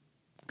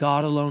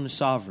 God alone is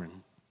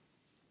sovereign.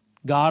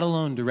 God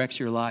alone directs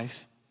your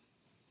life.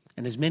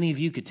 And as many of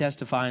you could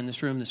testify in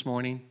this room this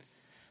morning,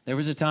 there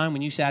was a time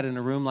when you sat in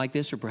a room like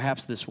this, or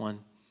perhaps this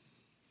one,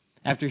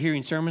 after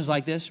hearing sermons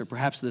like this, or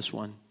perhaps this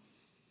one,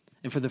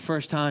 and for the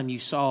first time you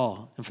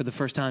saw, and for the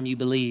first time you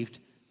believed,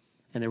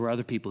 and there were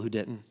other people who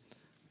didn't,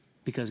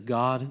 because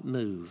God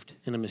moved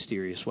in a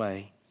mysterious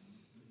way.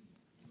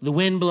 The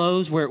wind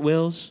blows where it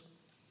wills,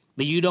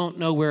 but you don't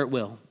know where it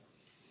will.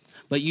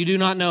 But you do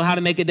not know how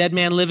to make a dead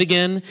man live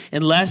again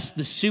unless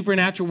the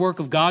supernatural work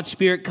of God's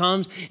Spirit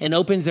comes and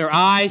opens their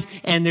eyes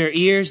and their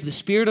ears. The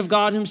Spirit of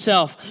God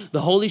himself, the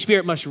Holy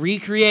Spirit, must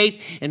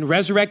recreate and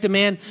resurrect a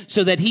man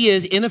so that he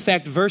is, in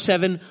effect, verse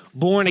 7,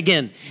 born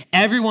again.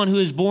 Everyone who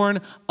is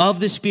born of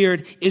the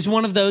Spirit is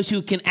one of those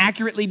who can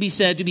accurately be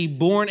said to be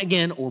born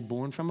again or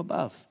born from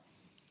above.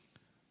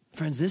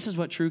 Friends, this is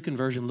what true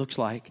conversion looks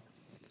like.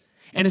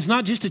 And it's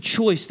not just a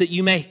choice that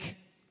you make.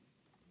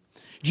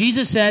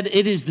 Jesus said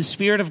it is the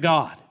Spirit of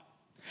God,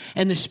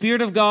 and the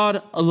Spirit of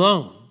God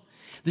alone.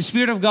 The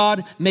Spirit of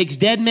God makes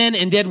dead men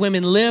and dead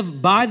women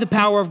live by the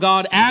power of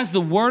God as the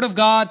Word of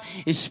God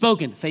is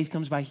spoken. Faith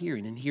comes by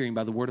hearing, and hearing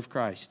by the Word of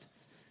Christ.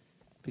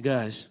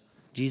 Because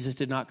Jesus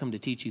did not come to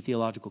teach you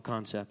theological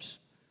concepts,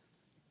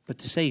 but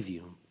to save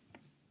you.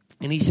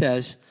 And he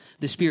says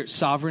the Spirit's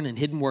sovereign and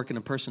hidden work in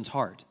a person's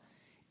heart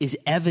is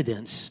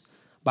evidence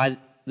by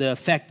the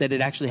effect that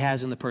it actually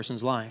has in the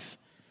person's life.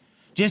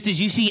 Just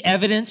as you see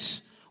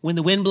evidence when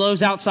the wind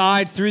blows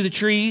outside through the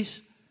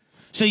trees,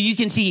 So you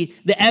can see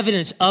the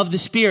evidence of the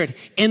Spirit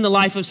in the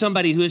life of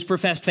somebody who has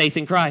professed faith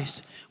in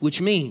Christ,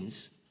 which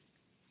means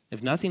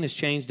if nothing has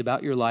changed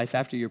about your life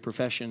after your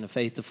profession of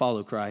faith to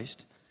follow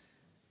Christ,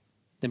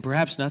 then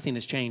perhaps nothing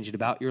has changed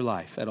about your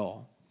life at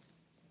all.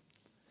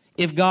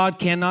 If God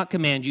cannot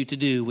command you to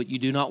do what you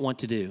do not want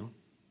to do,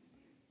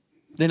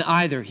 then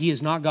either he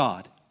is not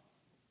God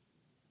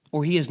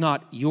or he is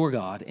not your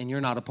God and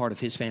you're not a part of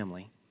his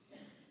family.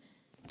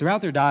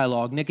 Throughout their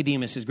dialogue,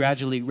 Nicodemus is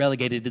gradually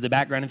relegated to the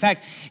background. In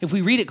fact, if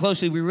we read it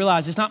closely, we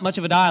realize it's not much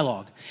of a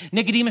dialogue.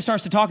 Nicodemus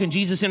starts to talk and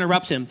Jesus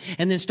interrupts him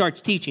and then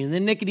starts teaching. And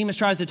then Nicodemus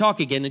tries to talk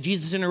again and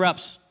Jesus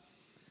interrupts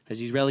as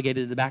he's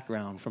relegated to the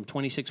background from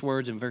 26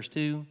 words in verse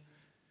 2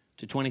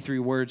 to 23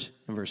 words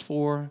in verse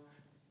 4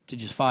 to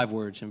just 5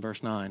 words in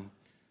verse 9.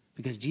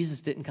 Because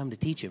Jesus didn't come to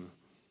teach him.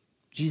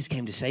 Jesus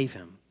came to save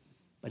him.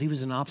 But he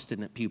was an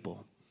obstinate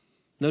pupil.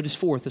 Notice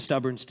fourth, a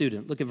stubborn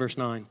student. Look at verse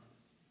 9.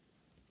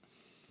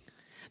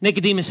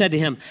 Nicodemus said to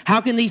him,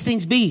 "How can these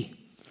things be?"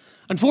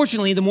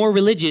 Unfortunately, the more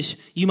religious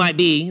you might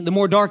be, the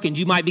more darkened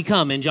you might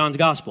become in John's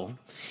gospel.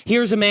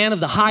 Here's a man of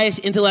the highest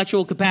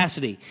intellectual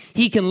capacity.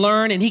 He can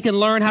learn and he can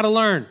learn how to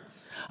learn.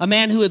 A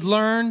man who had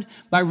learned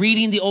by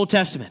reading the Old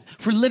Testament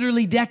for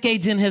literally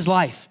decades in his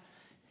life.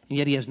 And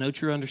yet he has no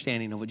true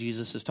understanding of what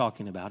Jesus is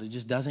talking about. It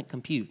just doesn't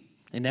compute.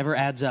 It never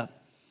adds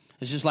up.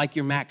 It's just like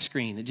your Mac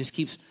screen. It just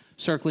keeps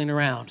circling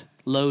around,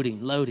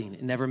 loading.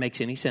 It never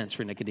makes any sense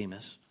for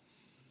Nicodemus.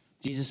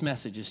 Jesus'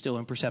 message is still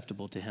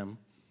imperceptible to him.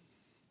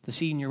 The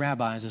senior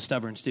rabbi is a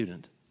stubborn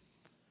student.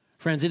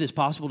 Friends, it is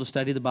possible to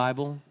study the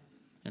Bible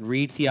and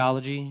read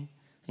theology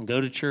and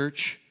go to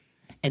church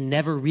and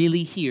never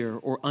really hear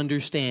or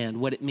understand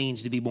what it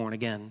means to be born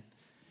again.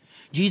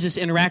 Jesus'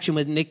 interaction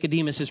with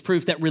Nicodemus is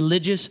proof that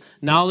religious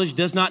knowledge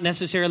does not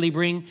necessarily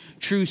bring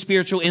true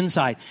spiritual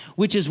insight,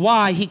 which is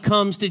why he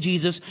comes to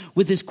Jesus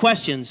with his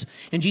questions.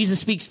 And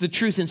Jesus speaks the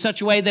truth in such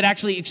a way that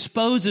actually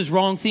exposes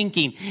wrong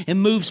thinking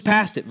and moves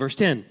past it. Verse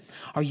 10,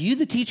 "Are you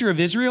the teacher of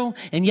Israel,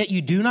 and yet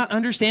you do not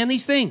understand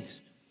these things?"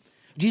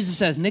 Jesus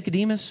says,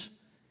 "Nicodemus,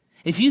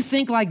 if you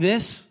think like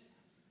this,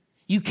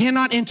 you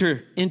cannot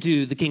enter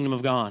into the kingdom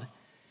of God.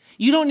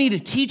 You don't need a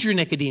teacher,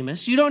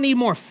 Nicodemus. You don't need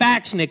more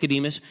facts,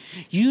 Nicodemus.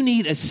 You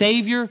need a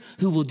Savior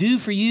who will do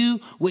for you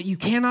what you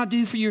cannot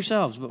do for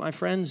yourselves." But my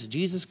friends,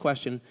 Jesus'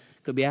 question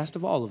could be asked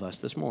of all of us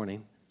this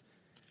morning.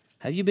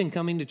 Have you been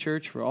coming to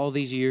church for all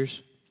these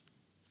years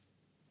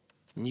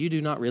and you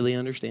do not really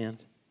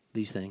understand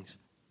these things?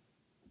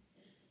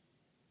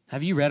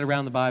 Have you read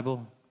around the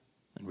Bible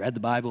and read the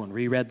Bible and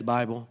reread the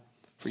Bible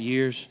for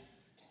years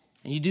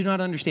and you do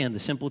not understand the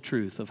simple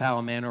truth of how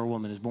a man or a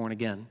woman is born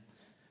again?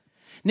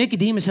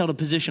 Nicodemus held a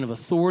position of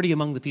authority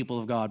among the people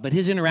of God, but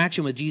his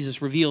interaction with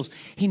Jesus reveals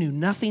he knew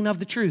nothing of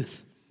the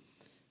truth.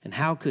 And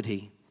how could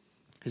he?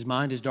 His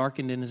mind is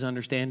darkened in his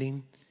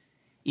understanding.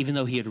 Even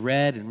though he had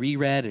read and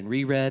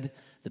reread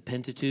the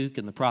Pentateuch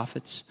and the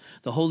prophets,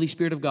 the Holy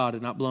Spirit of God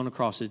had not blown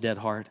across his dead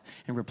heart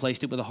and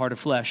replaced it with a heart of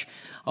flesh,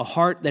 a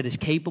heart that is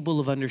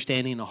capable of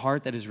understanding, a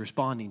heart that is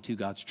responding to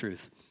God's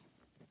truth.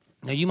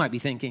 Now you might be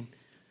thinking,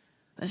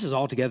 this is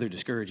altogether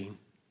discouraging.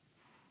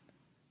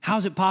 How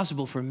is it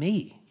possible for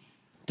me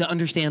to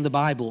understand the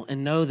Bible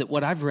and know that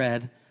what I've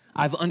read,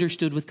 I've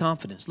understood with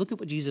confidence? Look at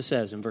what Jesus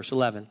says in verse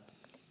 11.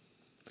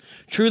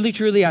 "Truly,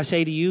 truly, I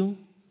say to you,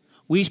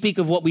 we speak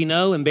of what we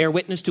know and bear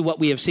witness to what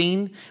we have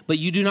seen, but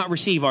you do not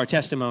receive our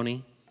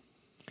testimony.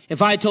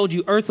 If I told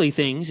you earthly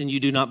things and you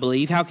do not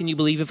believe, how can you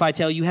believe if I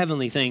tell you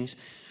heavenly things?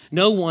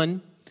 No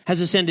one has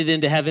ascended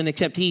into heaven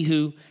except he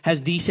who has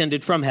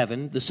descended from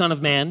heaven, the Son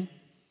of Man.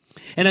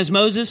 And as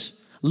Moses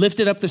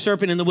lifted up the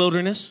serpent in the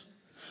wilderness,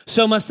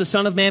 so must the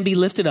Son of Man be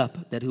lifted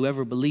up, that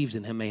whoever believes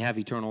in him may have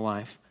eternal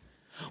life."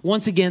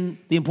 Once again,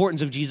 the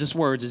importance of Jesus'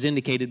 words is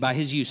indicated by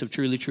his use of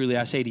 "truly, truly,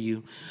 I say to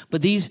you."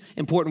 But these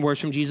important words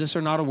from Jesus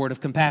are not a word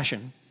of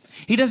compassion.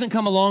 He doesn't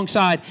come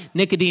alongside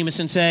Nicodemus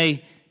and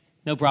say,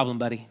 "No problem,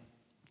 buddy.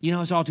 You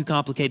know, it's all too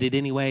complicated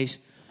anyways.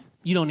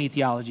 You don't need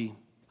theology.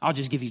 I'll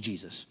just give you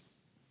Jesus."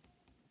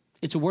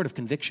 It's a word of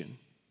conviction.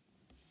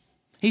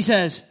 He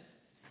says,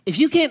 if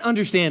you can't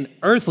understand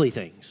earthly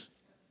things,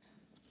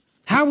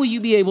 how will you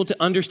be able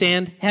to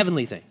understand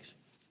heavenly things?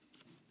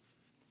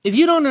 If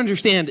you don't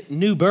understand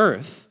new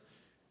birth,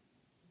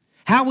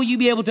 how will you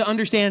be able to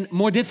understand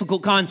more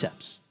difficult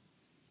concepts?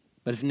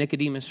 But if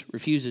Nicodemus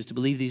refuses to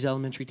believe these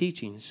elementary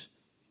teachings,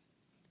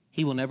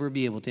 he will never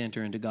be able to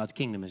enter into God's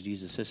kingdom, as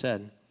Jesus has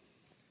said.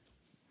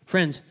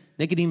 Friends,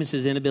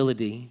 Nicodemus'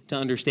 inability to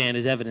understand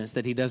is evidence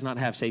that he does not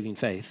have saving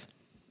faith.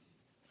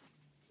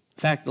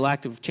 In fact, the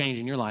lack of change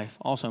in your life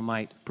also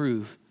might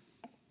prove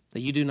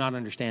that you do not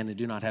understand and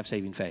do not have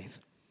saving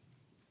faith.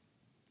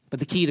 But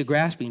the key to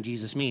grasping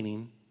Jesus'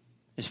 meaning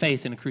is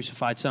faith in a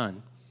crucified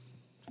Son.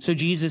 So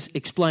Jesus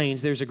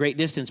explains there's a great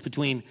distance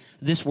between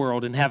this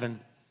world and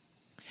heaven,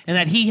 and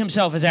that he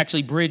himself has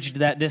actually bridged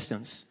that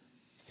distance.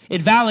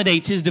 It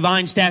validates his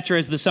divine stature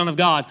as the Son of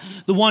God,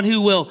 the one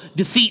who will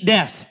defeat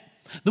death,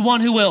 the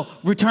one who will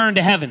return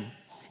to heaven.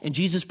 And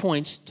Jesus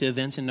points to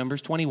events in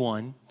Numbers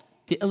 21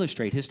 to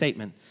illustrate his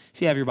statement.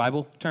 If you have your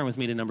Bible, turn with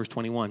me to Numbers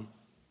 21.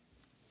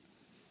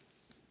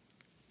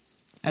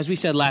 As we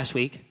said last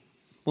week,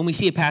 when we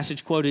see a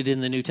passage quoted in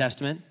the New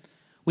Testament,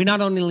 we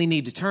not only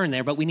need to turn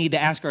there, but we need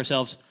to ask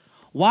ourselves,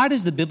 why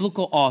does the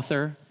biblical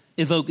author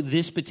evoke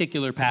this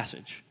particular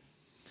passage?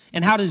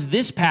 And how does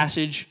this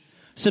passage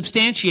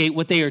substantiate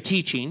what they are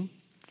teaching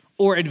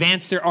or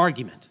advance their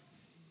argument?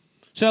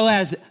 So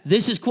as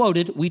this is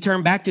quoted, we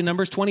turn back to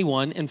Numbers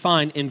 21 and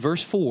find in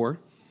verse 4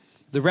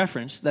 the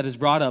reference that is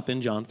brought up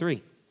in John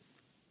 3.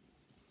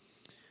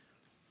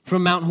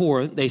 From Mount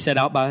Hor, they set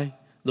out by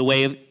the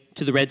way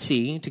to the Red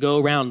Sea to go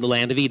around the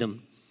land of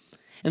Edom.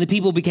 And the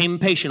people became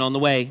impatient on the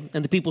way,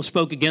 and the people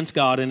spoke against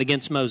God and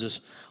against Moses.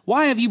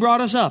 Why have you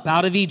brought us up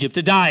out of Egypt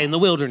to die in the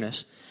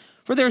wilderness?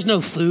 For there is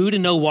no food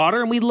and no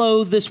water, and we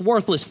loathe this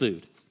worthless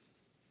food.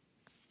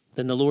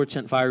 Then the Lord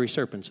sent fiery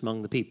serpents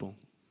among the people,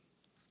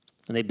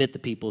 and they bit the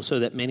people, so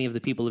that many of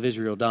the people of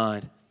Israel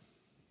died.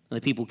 And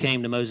the people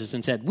came to Moses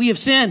and said, we have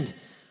sinned,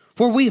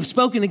 for we have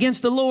spoken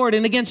against the Lord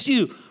and against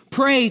you.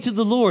 Pray to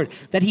the Lord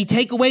that he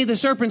take away the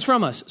serpents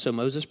from us. So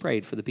Moses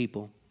prayed for the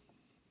people.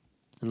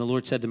 And the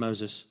Lord said to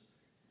Moses,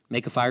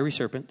 make a fiery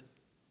serpent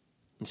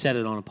and set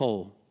it on a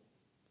pole.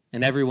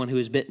 And everyone who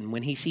is bitten,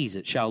 when he sees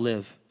it, shall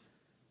live.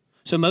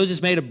 So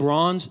Moses made a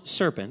bronze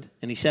serpent,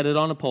 and he set it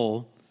on a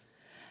pole.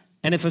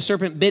 And if a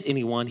serpent bit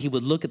anyone, he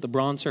would look at the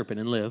bronze serpent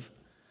and live.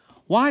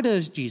 Why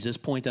does Jesus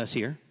point us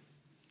here?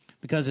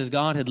 Because as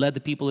God had led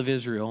the people of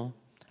Israel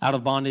out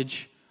of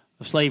bondage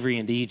of slavery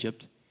into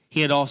Egypt,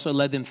 he had also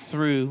led them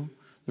through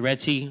the Red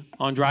Sea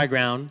on dry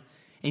ground,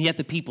 and yet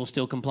the people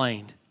still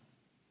complained.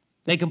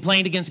 They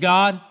complained against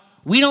God.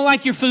 We don't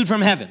like your food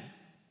from heaven.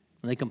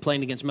 And they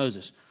complained against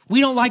Moses.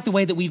 We don't like the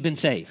way that we've been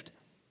saved.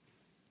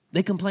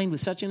 They complained with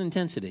such an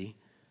intensity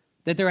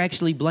that they're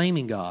actually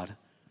blaming God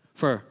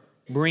for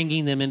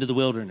bringing them into the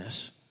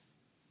wilderness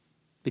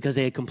because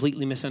they had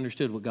completely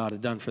misunderstood what God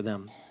had done for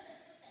them.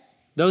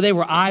 Though they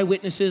were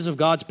eyewitnesses of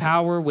God's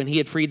power when he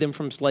had freed them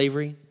from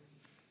slavery,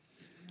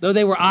 though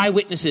they were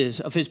eyewitnesses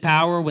of his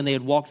power when they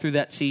had walked through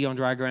that sea on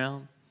dry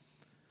ground,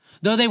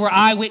 though they were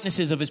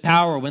eyewitnesses of his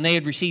power when they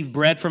had received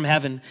bread from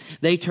heaven,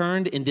 they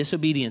turned in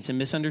disobedience and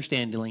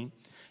misunderstanding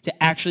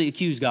to actually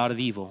accuse God of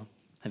evil.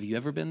 Have you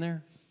ever been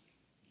there?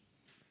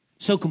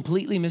 So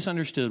completely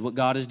misunderstood what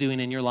God is doing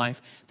in your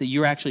life that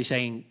you're actually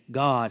saying,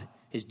 God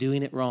is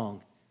doing it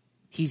wrong.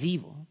 He's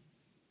evil.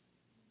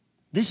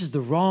 This is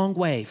the wrong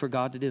way for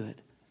God to do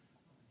it.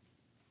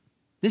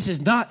 This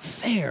is not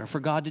fair for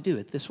God to do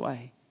it this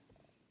way.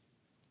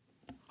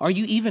 Are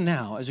you even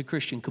now, as a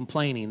Christian,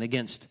 complaining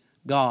against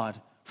God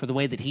for the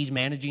way that he's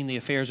managing the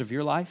affairs of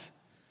your life?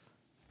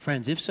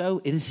 Friends, if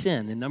so, it is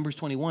sin. And Numbers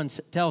 21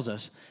 tells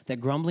us that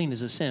grumbling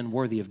is a sin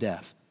worthy of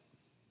death.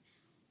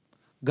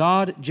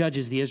 God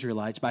judges the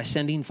Israelites by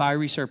sending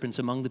fiery serpents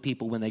among the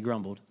people when they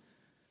grumbled.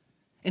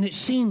 And it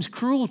seems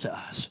cruel to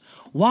us.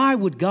 Why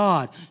would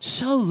God,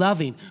 so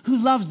loving, who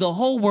loves the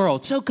whole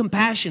world, so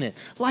compassionate,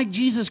 like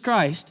Jesus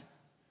Christ,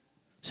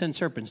 send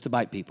serpents to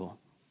bite people?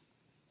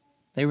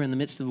 They were in the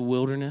midst of a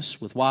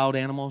wilderness with wild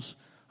animals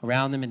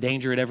around them in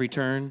danger at every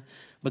turn.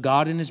 But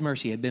God in his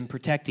mercy had been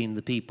protecting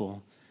the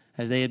people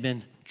as they had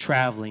been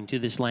traveling to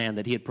this land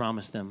that he had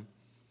promised them,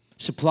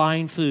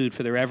 supplying food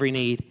for their every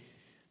need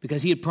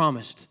because he had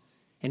promised,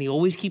 and he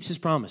always keeps his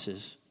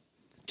promises,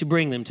 to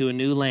bring them to a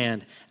new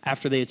land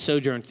after they had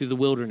sojourned through the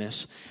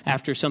wilderness,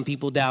 after some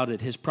people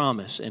doubted his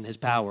promise and his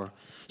power.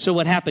 So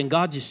what happened?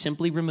 God just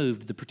simply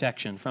removed the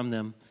protection from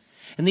them.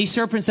 And these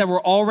serpents that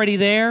were already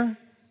there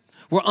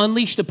were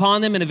unleashed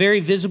upon them in a very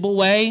visible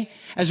way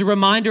as a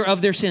reminder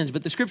of their sins.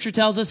 But the scripture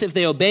tells us if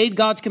they obeyed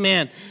God's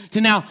command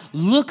to now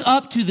look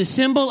up to the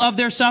symbol of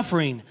their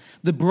suffering,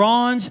 the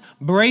bronze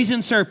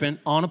brazen serpent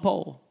on a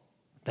pole,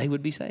 they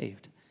would be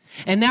saved.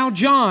 And now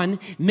John,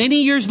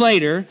 many years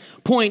later,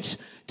 points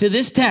to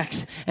this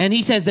text, and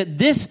he says that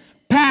this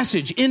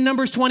passage in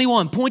Numbers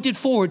 21 pointed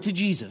forward to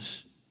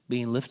Jesus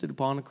being lifted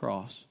upon a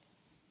cross.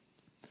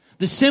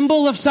 The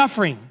symbol of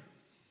suffering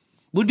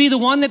would be the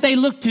one that they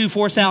looked to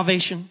for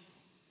salvation.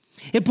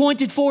 It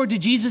pointed forward to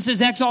Jesus'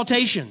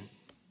 exaltation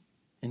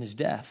and his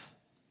death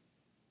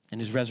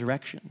and his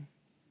resurrection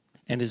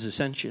and his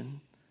ascension.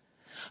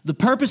 The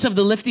purpose of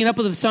the lifting up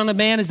of the Son of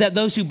Man is that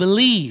those who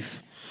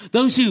believe,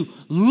 those who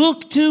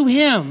look to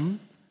him,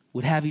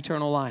 would have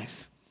eternal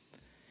life.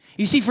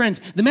 You see, friends,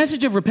 the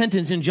message of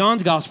repentance in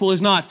John's gospel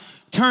is not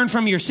turn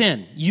from your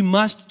sin. You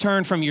must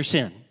turn from your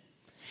sin.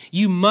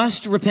 You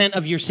must repent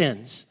of your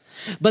sins.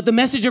 But the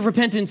message of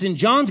repentance in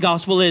John's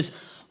gospel is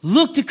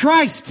look to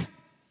Christ.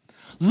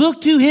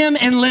 Look to him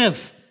and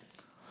live.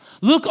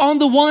 Look on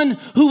the one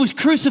who was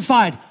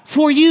crucified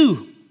for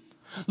you.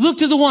 Look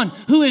to the one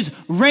who is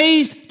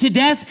raised to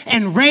death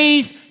and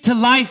raised to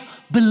life.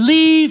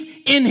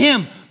 Believe in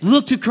him.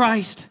 Look to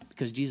Christ,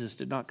 because Jesus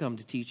did not come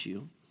to teach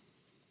you.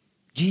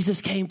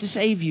 Jesus came to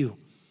save you.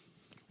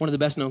 One of the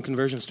best known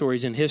conversion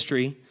stories in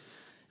history,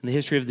 in the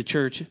history of the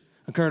church,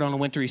 occurred on a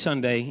wintry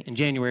Sunday in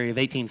January of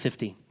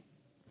 1850.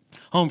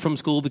 Home from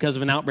school because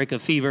of an outbreak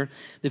of fever,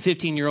 the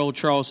 15-year-old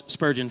Charles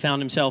Spurgeon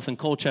found himself in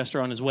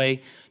Colchester on his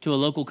way to a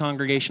local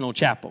congregational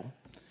chapel.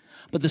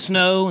 But the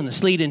snow and the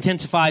sleet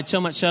intensified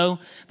so much so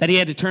that he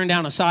had to turn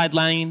down a side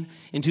lane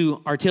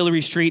into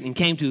Artillery Street and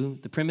came to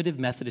the Primitive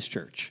Methodist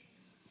Church.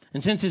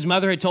 And since his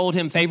mother had told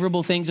him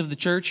favorable things of the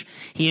church,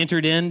 he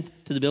entered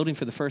into the building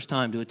for the first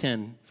time to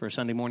attend for a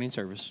Sunday morning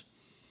service.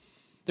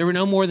 There were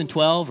no more than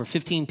 12 or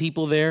 15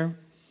 people there.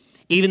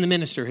 Even the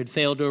minister had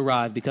failed to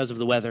arrive because of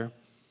the weather.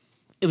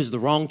 It was the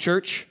wrong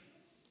church.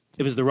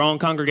 It was the wrong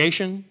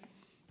congregation.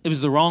 It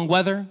was the wrong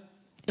weather.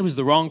 It was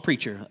the wrong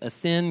preacher, a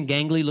thin,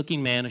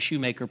 gangly-looking man, a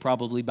shoemaker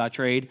probably by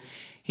trade.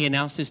 He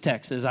announced his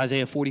text as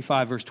Isaiah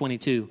 45, verse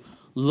 22.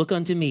 Look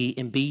unto me,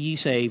 and be ye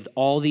saved,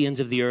 all the ends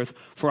of the earth,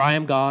 for I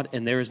am God,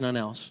 and there is none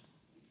else.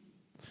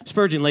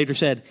 Spurgeon later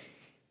said,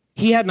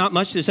 he had not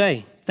much to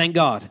say, thank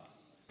God,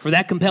 for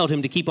that compelled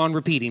him to keep on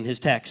repeating his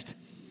text.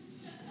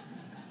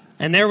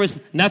 And there was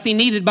nothing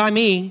needed by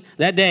me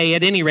that day,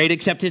 at any rate,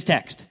 except his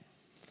text.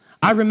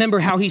 I remember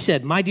how he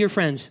said, my dear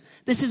friends,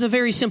 this is a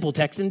very simple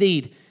text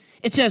indeed.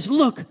 It says,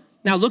 look.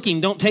 Now,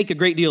 looking don't take a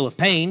great deal of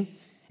pain.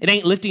 It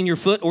ain't lifting your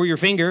foot or your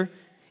finger.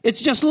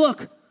 It's just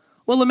look.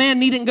 Well, a man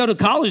needn't go to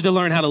college to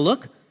learn how to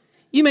look.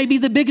 You may be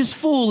the biggest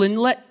fool,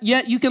 and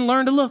yet you can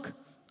learn to look.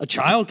 A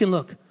child can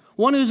look.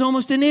 One who's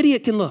almost an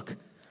idiot can look.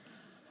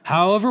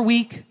 However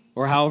weak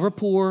or however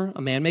poor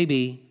a man may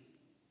be,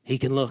 he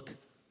can look.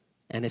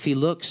 And if he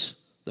looks,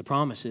 the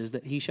promise is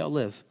that he shall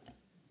live.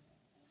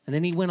 And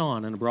then he went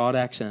on in a broad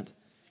accent.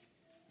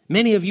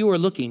 Many of you are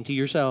looking to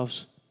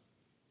yourselves,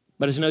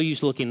 but it's no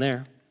use looking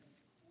there.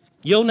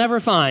 You'll never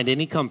find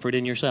any comfort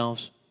in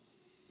yourselves.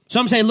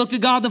 Some say, look to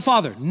God the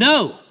Father.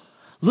 No,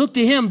 look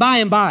to him by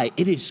and by.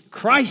 It is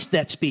Christ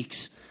that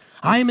speaks.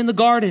 I am in the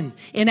garden,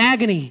 in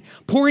agony,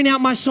 pouring out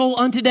my soul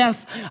unto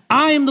death.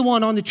 I am the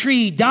one on the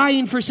tree,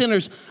 dying for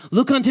sinners.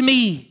 Look unto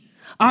me.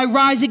 I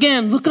rise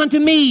again. Look unto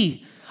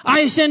me. I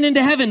ascend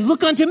into heaven.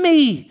 Look unto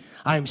me.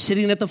 I am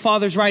sitting at the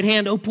Father's right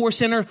hand. O poor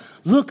sinner,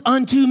 look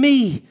unto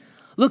me.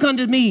 Look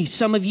unto me.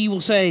 Some of you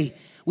will say,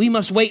 we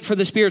must wait for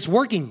the Spirit's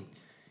working.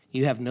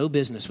 You have no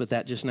business with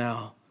that just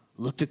now.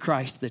 Look to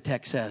Christ, the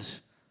text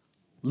says.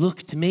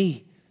 Look to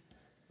me.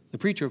 The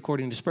preacher,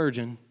 according to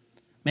Spurgeon,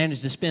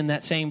 managed to spin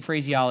that same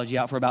phraseology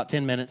out for about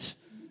 10 minutes.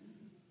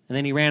 And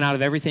then he ran out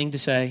of everything to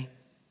say.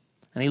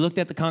 And he looked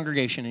at the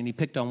congregation and he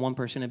picked on one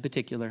person in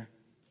particular,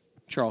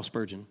 Charles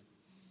Spurgeon.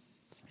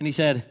 And he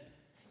said,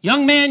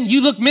 young man,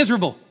 you look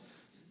miserable.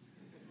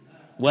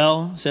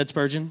 Well, said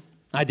Spurgeon,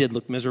 I did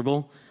look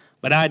miserable.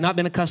 But I had not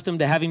been accustomed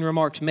to having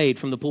remarks made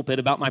from the pulpit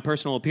about my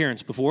personal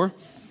appearance before.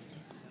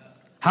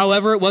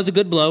 However, it was a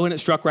good blow, and it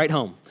struck right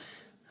home.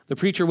 The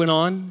preacher went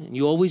on, and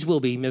you always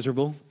will be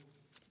miserable.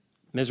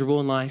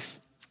 Miserable in life,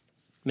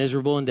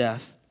 miserable in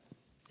death,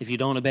 if you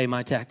don't obey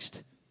my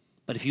text.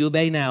 But if you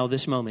obey now,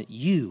 this moment,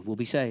 you will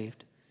be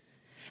saved.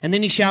 And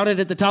then he shouted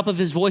at the top of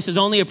his voice, as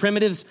only a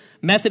primitive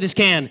Methodist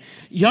can,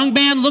 young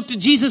man, look to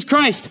Jesus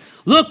Christ.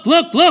 Look,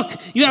 look, look.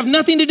 You have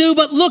nothing to do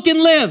but look and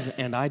live.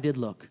 And I did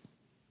look.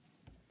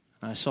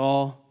 I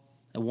saw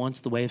at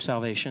once the way of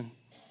salvation.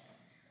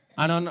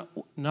 I don't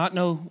not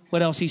know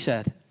what else he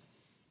said.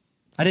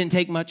 I didn't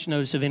take much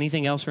notice of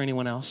anything else or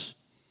anyone else.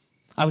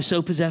 I was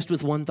so possessed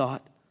with one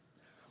thought.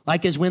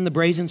 Like as when the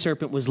brazen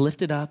serpent was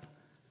lifted up,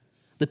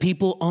 the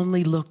people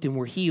only looked and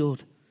were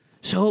healed.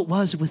 So it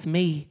was with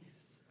me.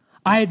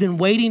 I had been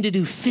waiting to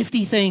do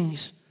 50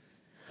 things.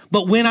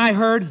 But when I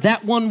heard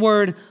that one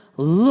word,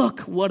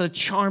 look, what a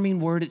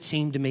charming word it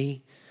seemed to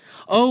me.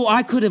 Oh,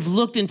 I could have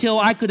looked until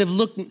I could have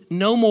looked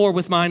no more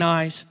with mine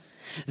eyes.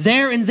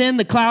 There and then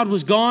the cloud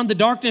was gone, the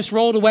darkness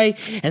rolled away,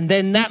 and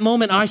then that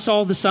moment I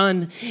saw the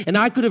sun, and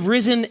I could have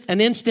risen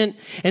an instant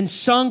and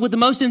sung with the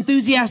most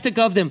enthusiastic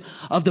of them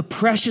of the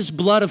precious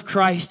blood of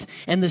Christ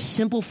and the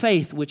simple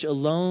faith which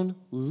alone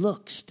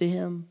looks to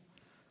him.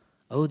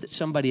 Oh, that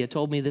somebody had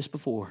told me this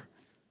before.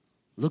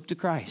 Look to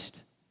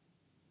Christ,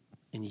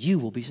 and you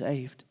will be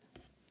saved.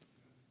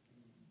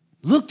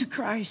 Look to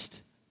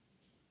Christ,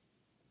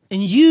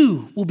 and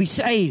you will be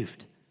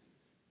saved.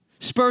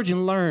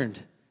 Spurgeon learned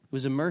it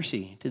was a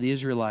mercy to the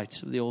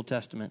Israelites of the Old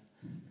Testament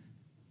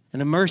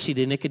and a mercy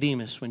to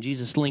Nicodemus when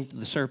Jesus linked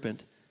the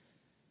serpent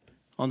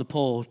on the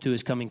pole to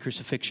his coming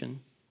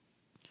crucifixion.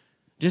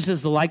 Just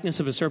as the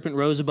likeness of a serpent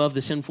rose above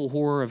the sinful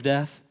horror of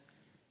death,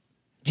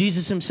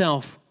 Jesus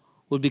himself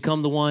would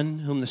become the one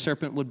whom the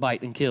serpent would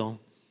bite and kill.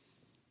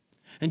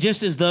 And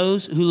just as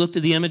those who look to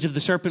the image of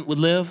the serpent would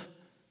live,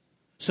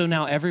 so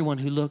now everyone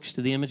who looks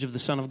to the image of the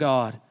Son of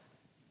God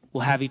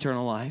will have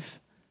eternal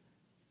life.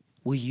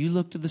 Will you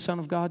look to the Son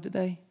of God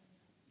today?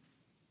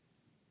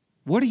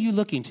 What are you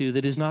looking to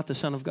that is not the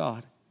Son of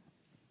God?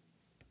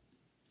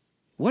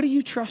 What are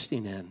you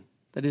trusting in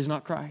that is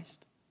not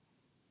Christ?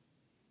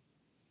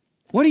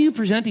 What are you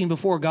presenting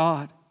before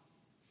God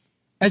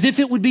as if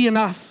it would be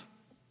enough?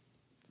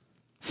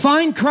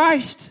 Find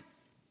Christ.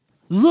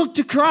 Look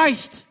to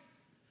Christ.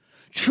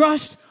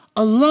 Trust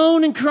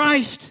alone in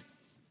Christ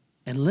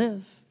and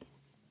live.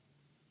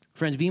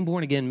 Friends, being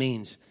born again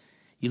means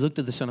you look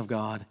to the Son of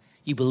God.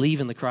 You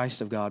believe in the Christ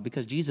of God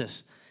because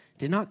Jesus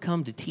did not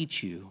come to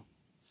teach you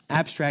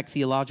abstract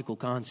theological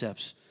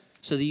concepts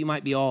so that you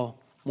might be all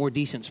more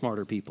decent,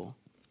 smarter people.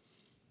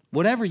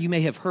 Whatever you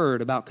may have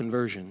heard about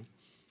conversion,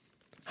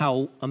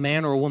 how a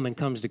man or a woman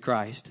comes to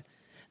Christ,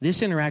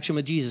 this interaction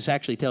with Jesus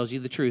actually tells you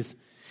the truth.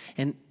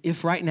 And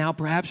if right now,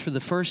 perhaps for the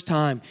first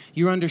time,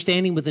 you're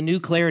understanding with a new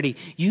clarity,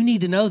 you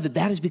need to know that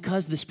that is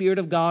because the Spirit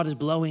of God is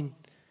blowing.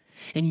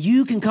 And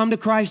you can come to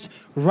Christ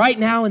right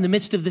now in the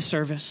midst of this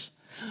service.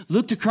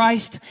 Look to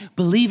Christ,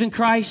 believe in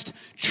Christ,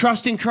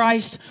 trust in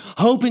Christ,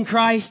 hope in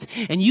Christ,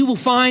 and you will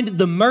find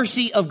the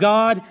mercy of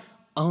God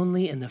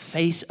only in the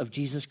face of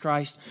Jesus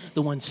Christ,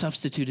 the one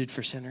substituted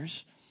for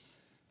sinners.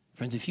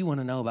 Friends, if you want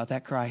to know about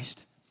that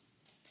Christ,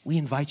 we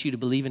invite you to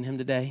believe in him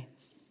today.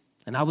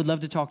 And I would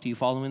love to talk to you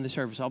following the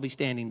service. I'll be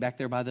standing back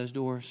there by those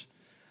doors.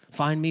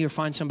 Find me or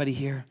find somebody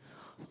here.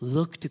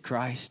 Look to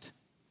Christ,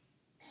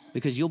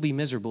 because you'll be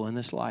miserable in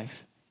this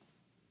life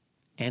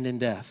and in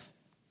death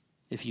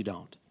if you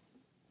don't.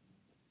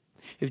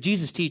 If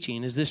Jesus'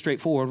 teaching is this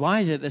straightforward, why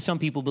is it that some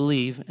people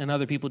believe and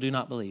other people do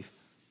not believe?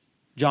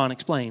 John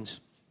explains.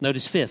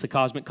 Notice fifth, the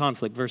cosmic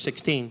conflict, verse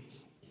 16.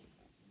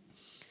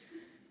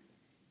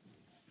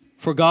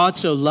 For God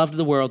so loved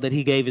the world that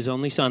he gave his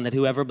only Son, that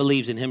whoever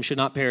believes in him should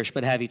not perish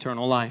but have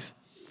eternal life.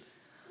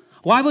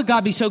 Why would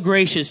God be so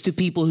gracious to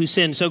people who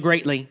sin so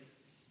greatly?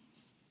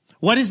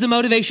 What is the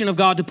motivation of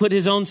God to put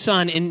his own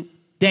Son in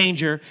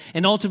danger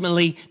and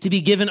ultimately to be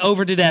given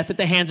over to death at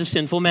the hands of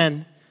sinful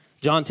men?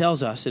 John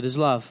tells us it is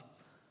love.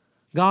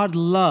 God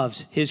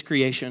loves his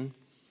creation.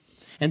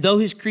 And though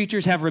his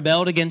creatures have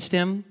rebelled against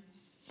him,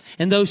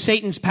 and though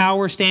Satan's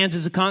power stands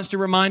as a constant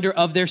reminder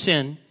of their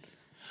sin,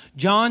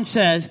 John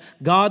says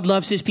God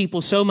loves his people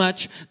so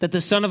much that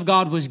the Son of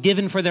God was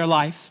given for their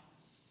life.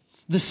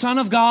 The Son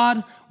of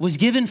God was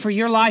given for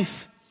your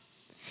life.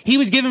 He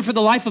was given for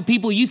the life of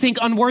people you think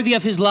unworthy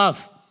of his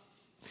love.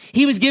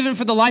 He was given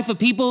for the life of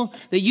people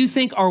that you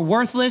think are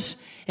worthless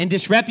and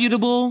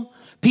disreputable,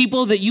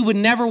 people that you would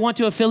never want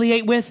to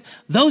affiliate with.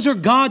 Those are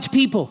God's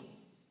people,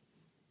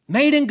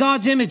 made in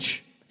God's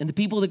image, and the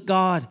people that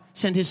God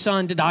sent his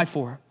Son to die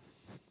for.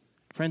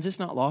 Friends, it's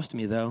not lost to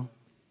me, though,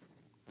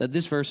 that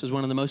this verse is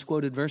one of the most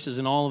quoted verses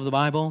in all of the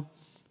Bible,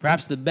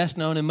 perhaps the best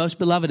known and most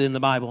beloved in the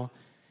Bible.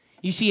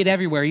 You see it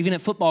everywhere, even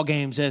at football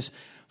games, as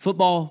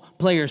football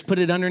players put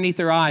it underneath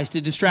their eyes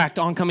to distract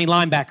oncoming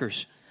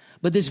linebackers.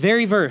 But this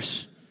very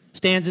verse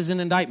stands as an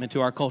indictment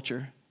to our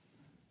culture,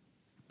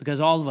 because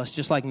all of us,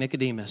 just like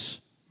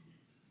Nicodemus,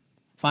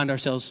 find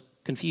ourselves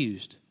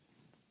confused.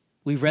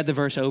 We've read the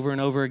verse over and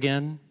over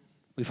again.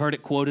 We've heard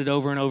it quoted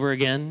over and over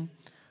again,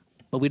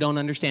 but we don't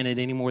understand it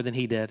any more than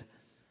he did.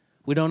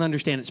 We don't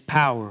understand its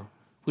power.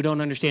 We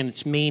don't understand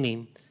its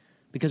meaning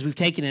because we've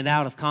taken it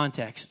out of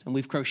context and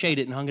we've crocheted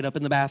it and hung it up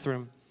in the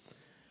bathroom.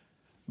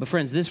 But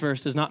friends, this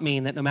verse does not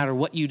mean that no matter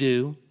what you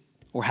do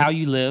or how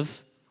you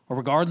live or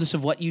regardless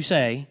of what you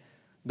say,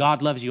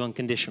 God loves you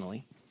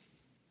unconditionally.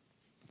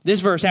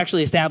 This verse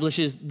actually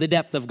establishes the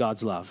depth of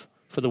God's love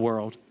for the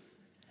world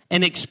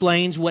and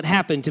explains what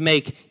happened to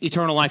make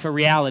eternal life a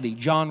reality.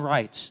 John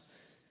writes,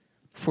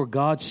 "For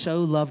God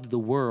so loved the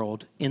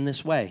world in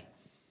this way,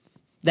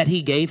 that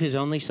he gave his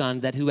only Son,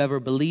 that whoever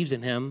believes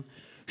in him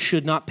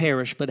should not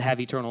perish but have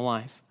eternal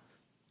life."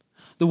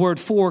 The word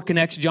 "for"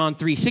 connects John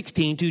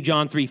 3:16 to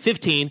John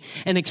 3:15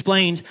 and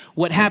explains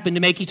what happened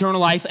to make eternal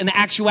life an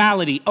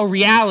actuality, a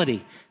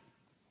reality.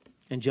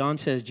 And John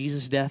says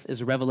Jesus' death is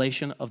a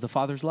revelation of the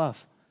Father's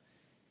love.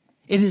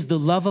 It is the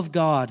love of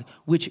God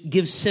which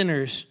gives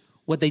sinners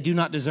what they do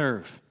not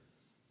deserve,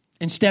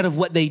 instead of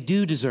what they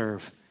do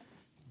deserve: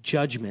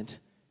 judgment,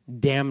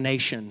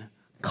 damnation,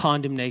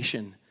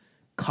 condemnation,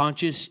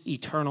 conscious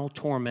eternal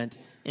torment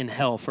in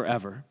hell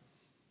forever,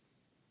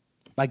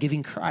 by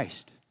giving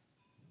Christ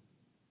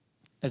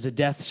as a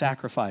death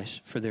sacrifice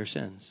for their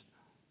sins.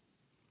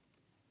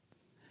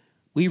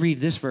 We read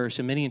this verse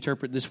and many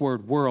interpret this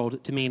word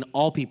world to mean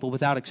all people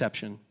without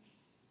exception.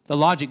 The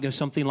logic goes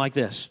something like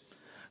this: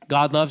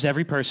 God loves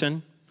every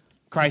person,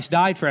 Christ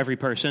died for every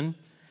person,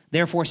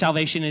 therefore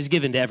salvation is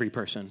given to every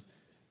person.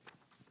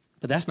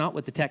 But that's not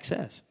what the text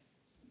says.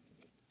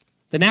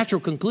 The natural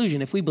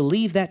conclusion, if we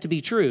believe that to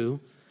be true,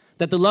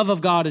 that the love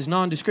of God is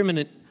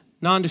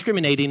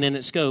non-discriminating in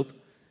its scope,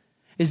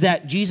 is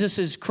that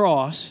Jesus'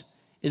 cross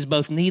is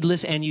both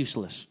needless and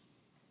useless.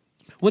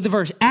 What the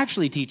verse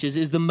actually teaches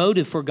is the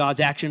motive for God's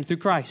action through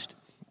Christ.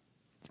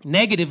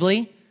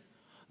 Negatively,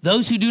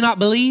 those who do not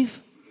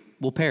believe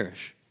will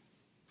perish.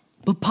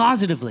 But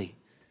positively,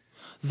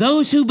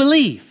 those who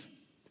believe,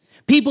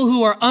 people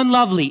who are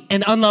unlovely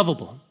and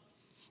unlovable,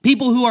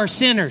 people who are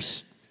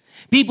sinners,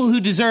 people who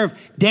deserve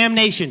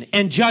damnation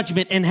and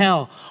judgment and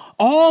hell,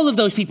 all of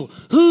those people,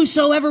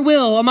 whosoever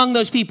will among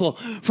those people,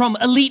 from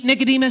elite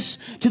Nicodemus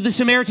to the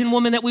Samaritan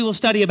woman that we will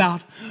study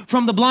about,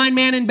 from the blind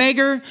man and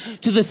beggar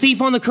to the thief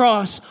on the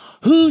cross,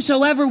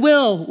 whosoever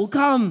will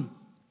come,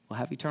 will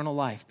have eternal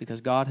life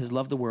because God has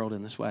loved the world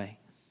in this way.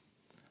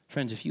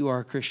 Friends, if you are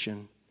a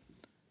Christian,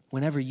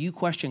 whenever you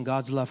question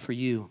God's love for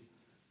you,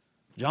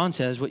 John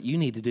says what you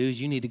need to do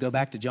is you need to go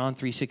back to John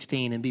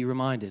 3:16 and be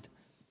reminded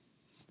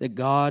that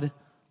God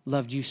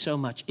loved you so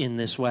much in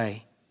this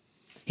way.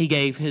 He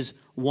gave his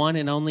one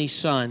and only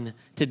Son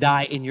to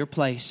die in your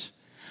place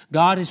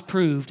God has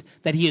proved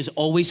that he is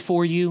always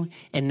for you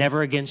and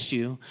never against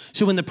you.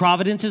 So when the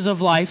providences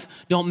of life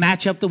don't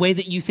match up the way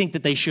that you think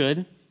that they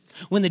should,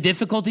 when the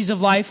difficulties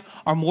of life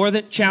are more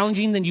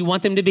challenging than you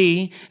want them to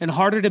be and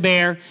harder to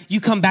bear, you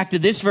come back to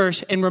this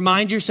verse and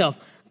remind yourself,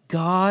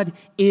 God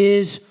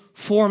is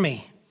for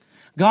me.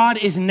 God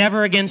is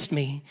never against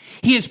me.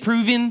 He has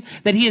proven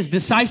that he is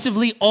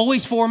decisively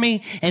always for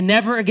me and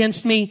never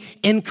against me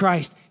in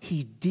Christ.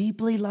 He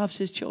deeply loves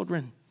his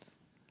children.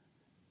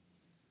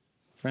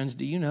 Friends,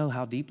 do you know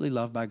how deeply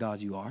loved by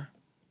God you are?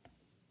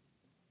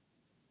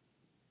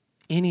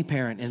 Any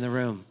parent in the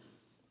room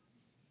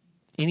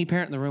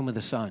with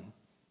a son,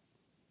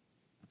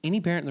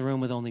 any parent in the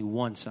room with only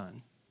one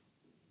son,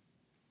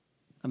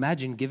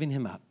 imagine giving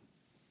him up.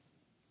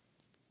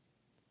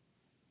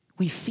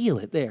 We feel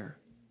it there.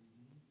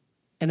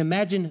 And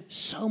imagine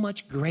so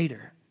much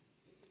greater,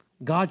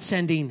 God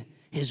sending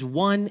his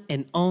one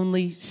and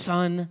only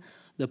Son,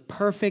 the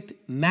perfect,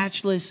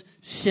 matchless,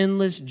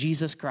 sinless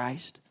Jesus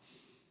Christ.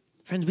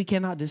 Friends, we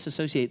cannot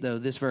disassociate, though,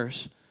 this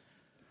verse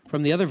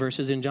from the other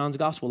verses in John's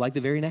gospel, like the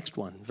very next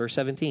one, verse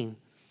 17.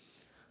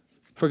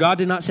 For God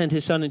did not send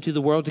his Son into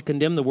the world to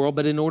condemn the world,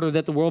 but in order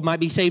that the world might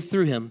be saved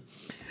through him.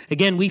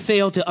 Again, we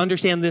fail to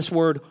understand this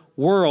word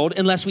world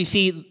unless we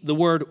see the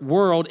word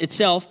world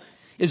itself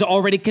is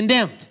already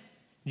condemned.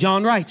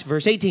 John writes,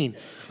 verse 18,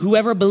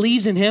 whoever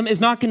believes in him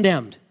is not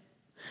condemned,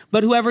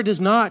 but whoever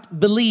does not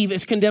believe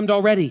is condemned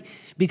already,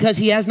 because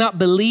he has not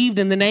believed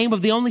in the name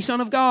of the only Son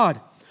of God.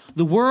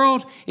 The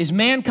world is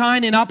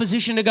mankind in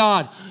opposition to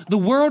God. The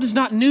world is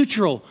not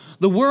neutral.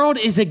 The world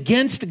is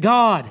against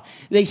God.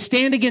 They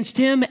stand against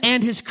him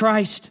and his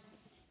Christ.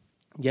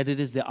 Yet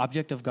it is the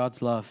object of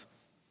God's love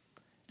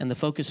and the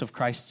focus of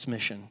Christ's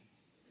mission,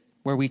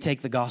 where we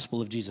take the gospel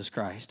of Jesus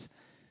Christ.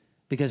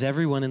 Because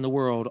everyone in the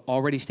world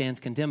already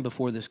stands condemned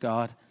before this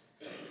God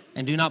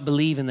and do not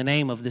believe in the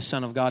name of this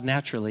Son of God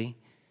naturally.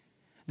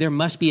 There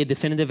must be a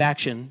definitive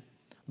action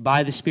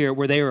by the Spirit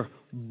where they are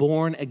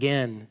born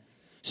again,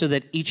 so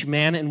that each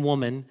man and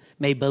woman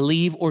may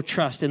believe or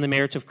trust in the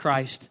merits of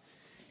Christ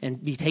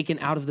and be taken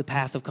out of the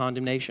path of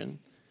condemnation.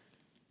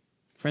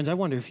 Friends, I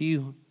wonder if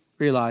you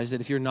realize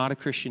that if you're not a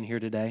Christian here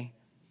today,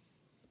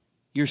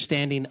 you're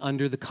standing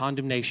under the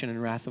condemnation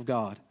and wrath of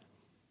God.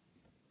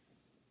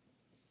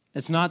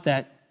 It's not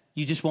that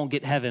you just won't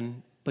get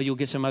heaven, but you'll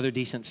get some other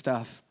decent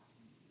stuff.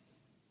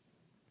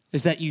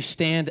 It's that you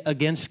stand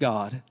against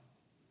God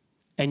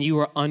and you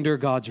are under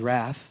God's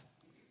wrath,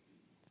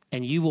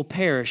 and you will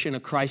perish in a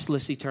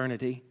Christless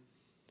eternity,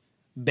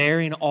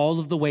 bearing all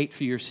of the weight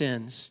for your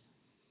sins,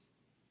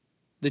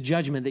 the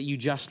judgment that you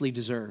justly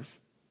deserve.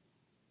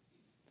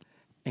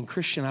 And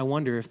Christian, I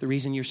wonder if the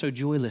reason you're so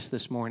joyless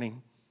this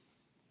morning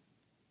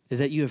is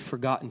that you have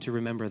forgotten to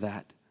remember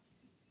that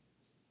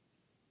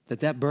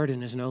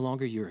burden is no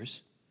longer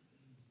yours.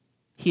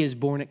 He has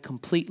borne it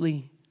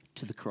completely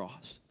to the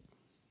cross,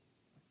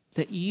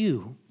 that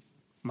you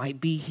might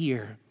be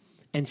here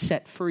and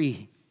set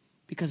free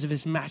because of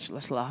his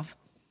matchless love,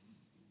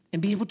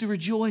 and be able to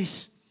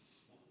rejoice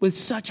with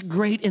such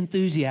great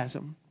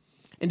enthusiasm,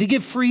 and to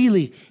give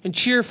freely and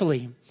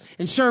cheerfully,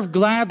 and serve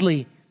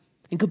gladly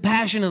and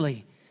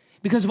compassionately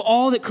because of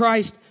all that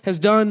Christ has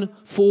done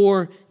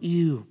for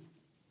you.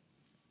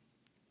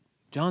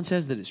 John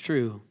says that it's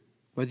true,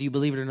 whether you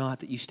believe it or not,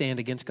 that you stand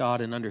against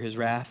God and under his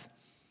wrath,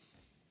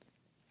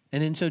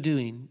 and in so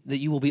doing, that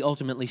you will be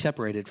ultimately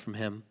separated from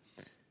him.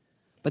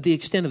 But the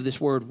extent of this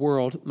word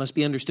world must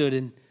be understood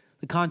in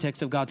the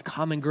context of God's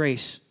common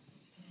grace.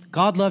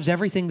 God loves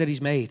everything that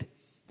he's made.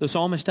 The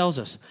psalmist tells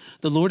us,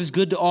 the Lord is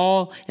good to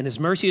all, and his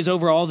mercy is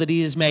over all that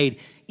he has made,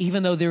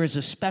 even though there is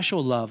a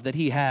special love that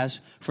he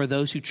has for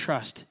those who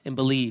trust and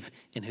believe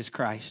in his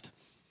Christ.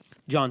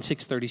 John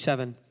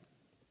 6:37.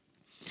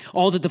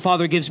 All that the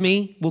Father gives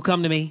me will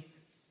come to me,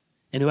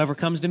 and whoever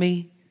comes to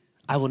me,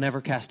 I will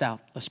never cast out.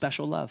 A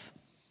special love.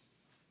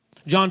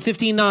 John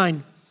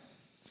 15:9.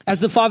 As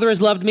the Father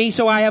has loved me,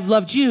 so I have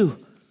loved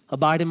you.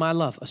 Abide in my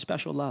love, a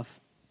special love.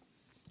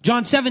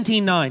 John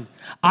 17:9,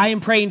 I am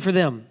praying for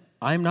them.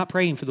 I am not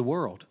praying for the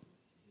world,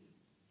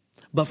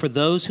 but for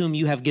those whom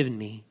you have given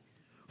me,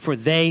 for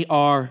they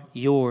are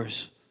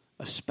yours,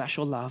 a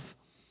special love.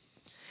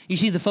 You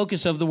see, the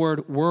focus of the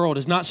word world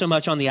is not so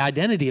much on the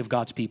identity of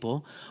God's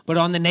people, but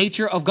on the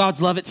nature of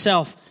God's love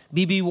itself.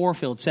 B.B.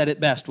 Warfield said it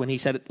best when he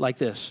said it like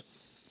this.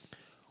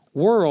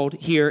 World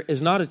here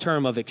is not a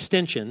term of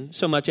extension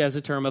so much as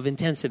a term of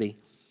intensity.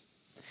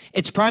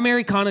 Its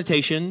primary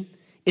connotation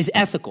is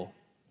ethical,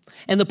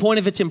 and the point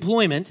of its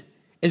employment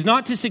is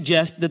not to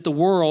suggest that the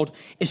world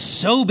is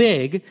so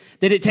big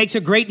that it takes a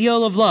great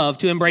deal of love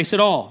to embrace it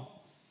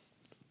all,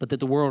 but that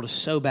the world is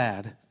so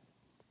bad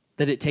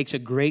that it takes a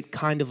great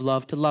kind of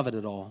love to love it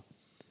at all,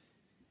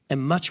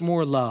 and much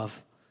more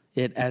love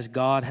it as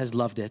God has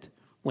loved it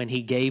when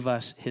he gave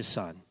us his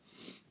Son.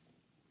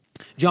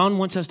 John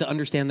wants us to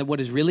understand that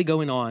what is really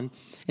going on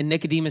in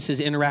Nicodemus'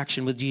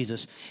 interaction with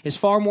Jesus is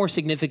far more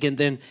significant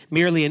than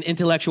merely an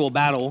intellectual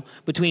battle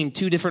between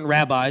two different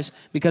rabbis,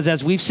 because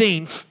as we've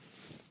seen,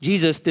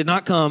 Jesus did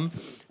not come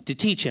to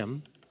teach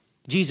him.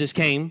 Jesus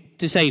came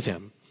to save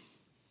him.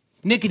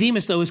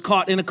 Nicodemus, though, is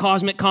caught in a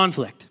cosmic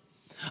conflict.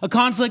 A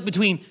conflict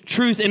between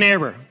truth and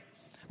error,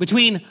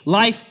 between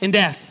life and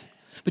death,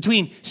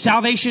 between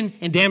salvation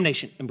and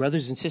damnation. And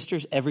brothers and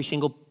sisters, every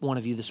single one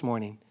of you this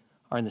morning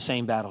are in the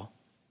same battle.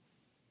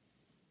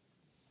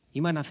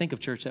 You might not think of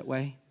church that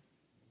way,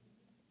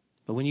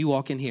 but when you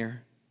walk in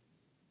here,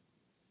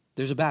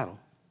 there's a battle.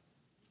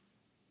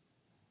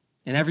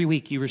 And every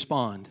week you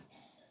respond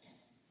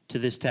to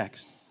this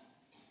text.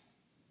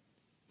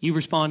 You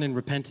respond in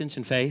repentance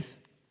and faith,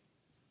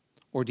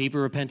 or deeper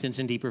repentance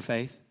and deeper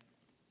faith,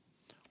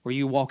 or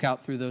you walk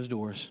out through those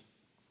doors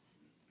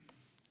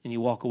and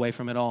you walk away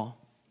from it all.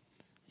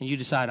 And you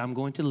decide, I'm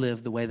going to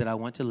live the way that I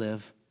want to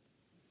live,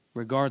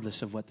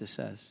 regardless of what this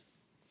says.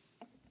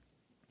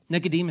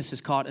 Nicodemus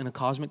is caught in a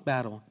cosmic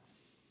battle.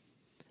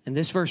 And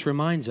this verse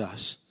reminds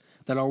us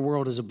that our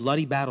world is a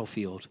bloody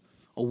battlefield,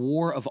 a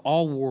war of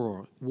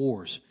all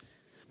wars,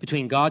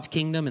 between God's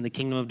kingdom and the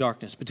kingdom of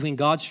darkness, between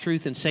God's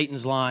truth and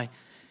Satan's lie.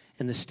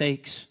 And the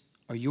stakes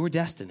are your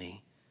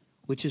destiny,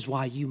 which is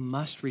why you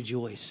must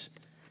rejoice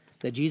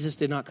that Jesus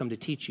did not come to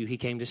teach you, he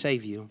came to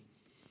save you,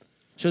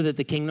 so that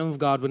the kingdom of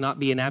God would not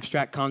be an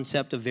abstract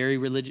concept of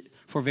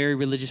for very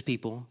religious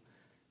people,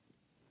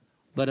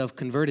 but of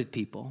converted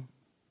people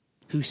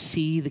who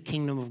see the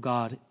kingdom of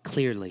God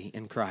clearly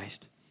in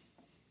Christ.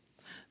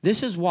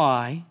 This is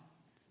why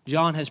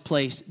John has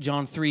placed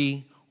John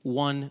 3,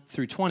 1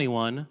 through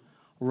 21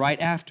 right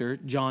after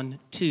John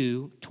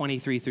 2,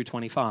 23 through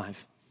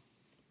 25.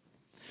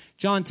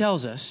 John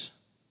tells us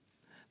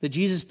that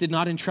Jesus did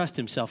not entrust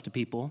himself to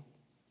people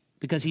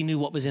because he knew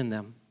what was in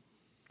them.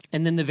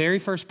 And then the very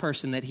first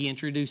person that he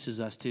introduces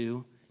us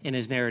to in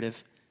his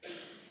narrative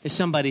is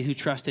somebody who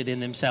trusted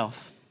in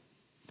himself.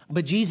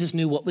 But Jesus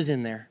knew what was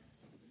in there.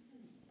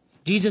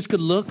 Jesus could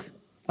look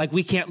like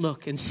we can't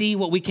look and see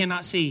what we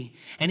cannot see.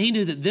 And he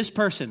knew that this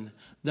person,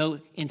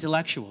 though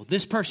intellectual,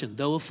 this person,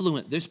 though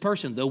affluent, this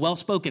person, though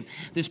well-spoken,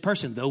 this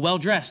person, though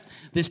well-dressed,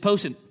 this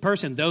person,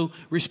 though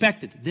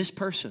respected, this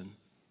person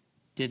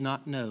did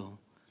not know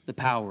the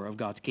power of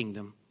God's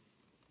kingdom.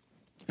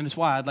 And that's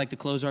why I'd like to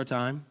close our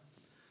time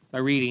by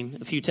reading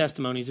a few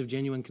testimonies of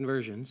genuine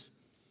conversions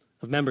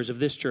of members of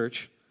this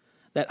church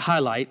that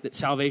highlight that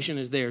salvation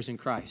is theirs in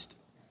Christ.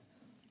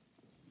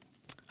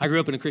 I grew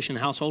up in a Christian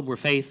household where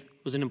faith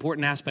was an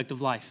important aspect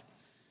of life.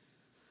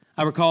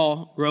 I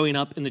recall growing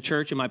up in the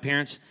church and my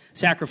parents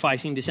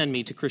sacrificing to send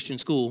me to Christian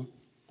school.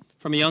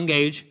 From a young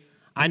age,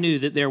 I knew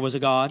that there was a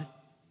God.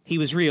 He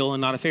was real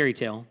and not a fairy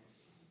tale.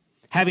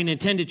 Having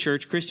attended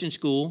church, Christian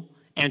school,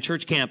 and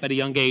church camp at a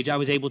young age, I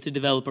was able to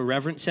develop a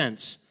reverent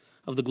sense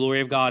of the glory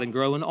of God and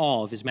grow in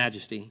awe of his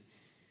majesty.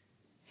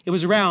 It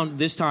was around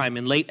this time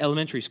in late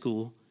elementary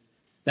school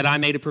that I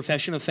made a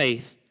profession of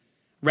faith,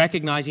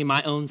 recognizing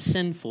my own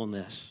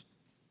sinfulness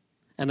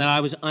and that I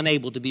was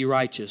unable to be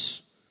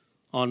righteous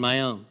on my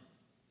own.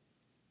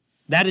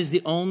 That is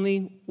the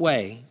only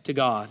way to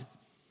God,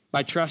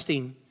 by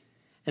trusting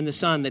in the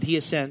Son that he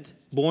has sent,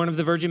 born of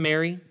the Virgin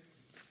Mary,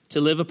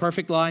 to live a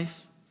perfect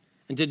life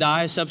and to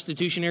die a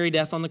substitutionary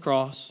death on the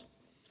cross,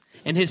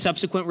 and his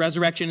subsequent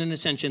resurrection and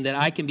ascension, that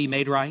I can be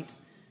made right.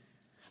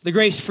 The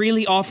grace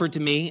freely offered to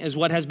me is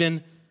what has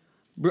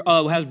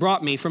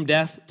brought me from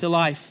death to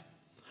life,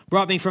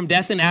 brought me from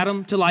death in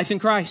Adam to life in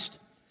Christ.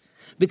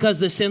 Because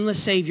the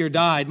sinless Savior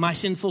died, my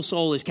sinful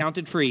soul is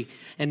counted free.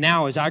 And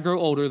now, as I grow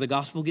older, the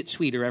gospel gets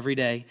sweeter every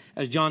day.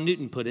 As John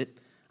Newton put it,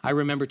 I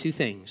remember two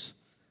things: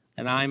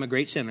 that I am a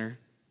great sinner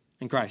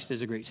and Christ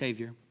is a great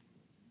Savior.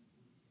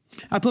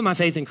 I put my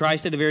faith in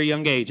Christ at a very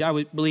young age. I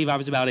would believe I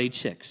was about age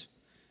 6.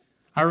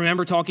 I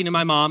remember talking to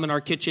my mom in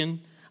our kitchen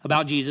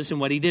about Jesus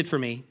and what he did for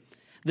me.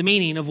 The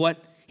meaning of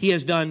what he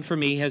has done for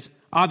me has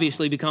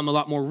obviously become a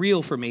lot more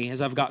real for me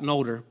as I've gotten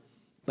older.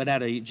 But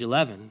at age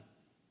 11,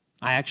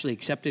 I actually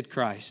accepted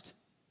Christ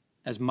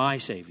as my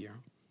Savior.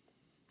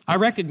 I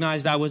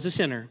recognized I was a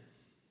sinner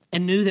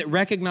and knew that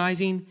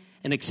recognizing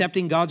and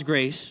accepting God's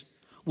grace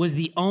was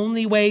the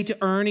only way to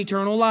earn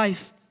eternal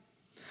life.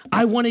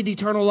 I wanted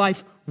eternal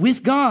life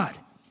with God.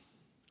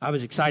 I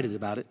was excited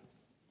about it,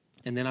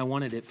 and then I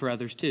wanted it for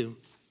others too.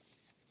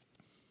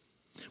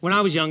 When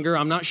I was younger,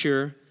 I'm not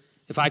sure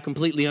if I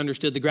completely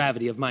understood the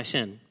gravity of my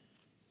sin.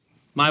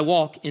 My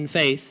walk in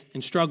faith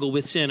and struggle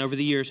with sin over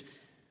the years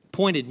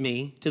pointed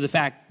me to the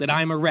fact that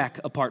I am a wreck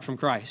apart from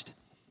Christ.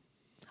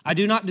 I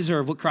do not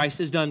deserve what Christ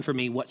has done for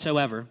me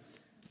whatsoever,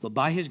 but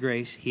by his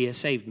grace, he has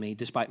saved me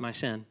despite my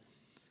sin.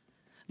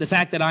 The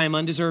fact that I am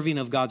undeserving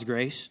of God's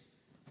grace,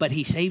 but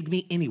he saved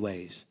me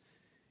anyways,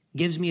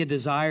 gives me a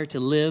desire to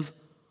live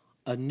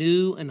a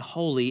new and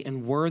holy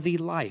and worthy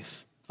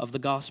life of the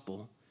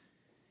gospel,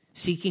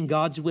 seeking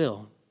God's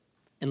will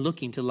and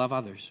looking to love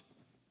others.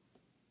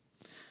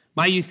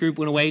 My youth group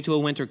went away to a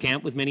winter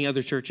camp with many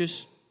other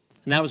churches,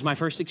 and that was my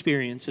first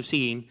experience of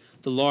seeing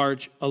a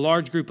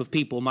large group of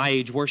people my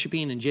age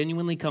worshiping and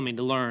genuinely coming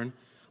to learn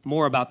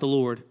more about the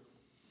Lord.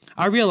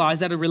 I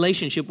realized that a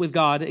relationship with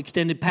God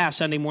extended past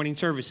Sunday morning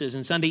services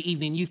and Sunday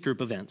evening youth group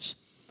events.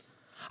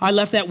 I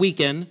left that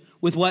weekend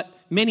with what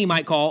many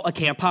might call a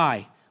camp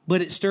high,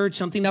 but it stirred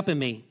something up in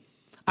me.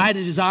 I had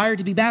a desire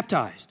to be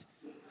baptized.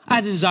 I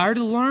had a desire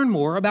to learn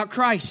more about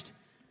Christ.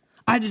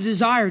 I had a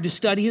desire to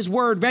study his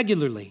word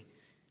regularly.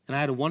 And I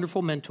had a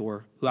wonderful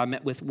mentor who I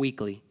met with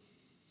weekly.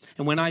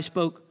 And when I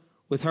spoke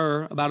with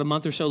her about a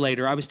month or so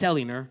later, I was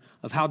telling her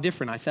of how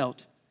different I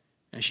felt.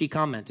 And she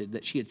commented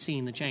that she had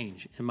seen the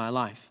change in my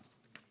life.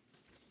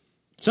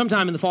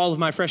 Sometime in the fall of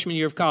my freshman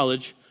year of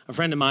college, a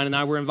friend of mine and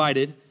I were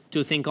invited to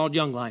a thing called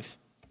Young Life.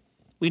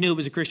 We knew it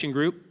was a Christian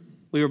group.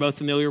 We were both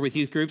familiar with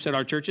youth groups at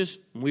our churches,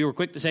 and we were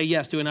quick to say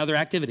yes to another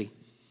activity.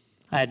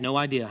 I had no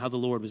idea how the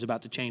Lord was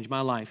about to change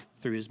my life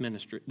through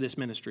this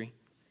ministry.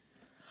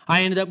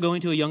 I ended up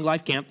going to a Young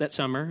Life camp that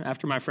summer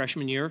after my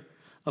freshman year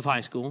of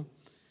high school.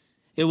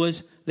 It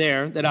was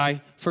there that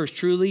I first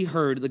truly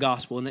heard the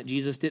gospel and that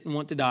Jesus didn't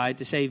want to die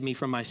to save me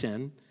from my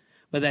sin,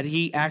 but that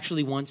he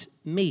actually wants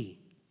me.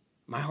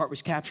 My heart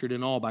was captured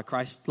in awe by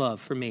Christ's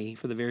love for me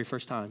for the very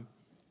first time.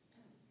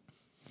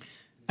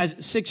 As a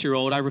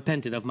 6-year-old, I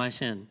repented of my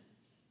sin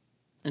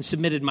and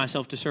submitted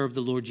myself to serve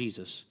the Lord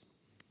Jesus.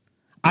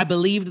 I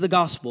believed the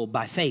gospel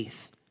by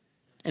faith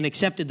and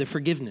accepted the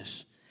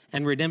forgiveness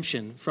and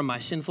redemption from my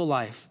sinful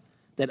life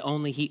that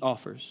only he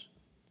offers.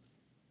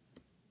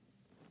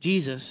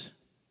 Jesus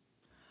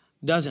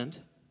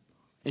doesn't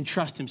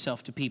entrust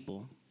himself to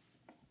people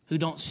who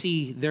don't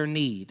see their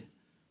need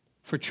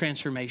for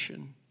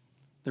transformation,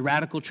 the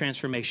radical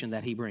transformation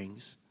that he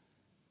brings.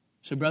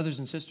 So brothers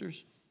and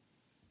sisters,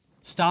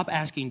 stop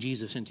asking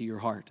Jesus into your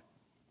heart.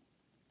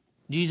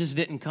 Jesus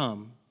didn't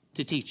come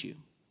to teach you.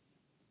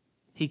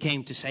 He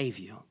came to save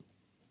you.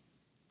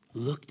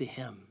 Look to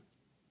him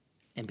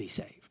and be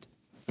saved.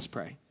 Let's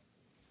pray.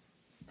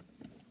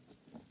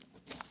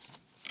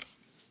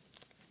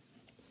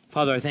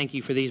 Father, I thank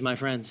you for these, my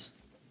friends.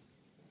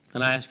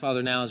 And I ask,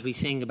 Father, now as we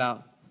sing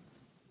about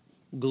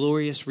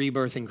glorious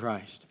rebirth in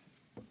Christ,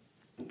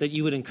 that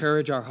you would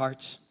encourage our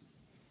hearts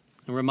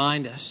and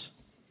remind us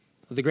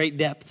of the great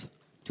depth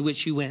to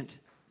which you went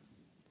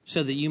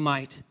so that you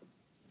might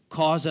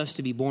cause us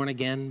to be born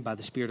again by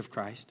the Spirit of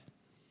Christ.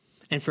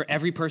 And for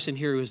every person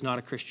here who is not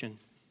a Christian,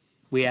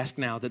 we ask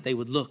now that they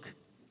would look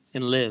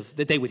and live,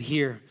 that they would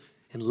hear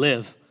and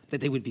live, that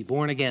they would be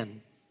born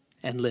again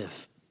and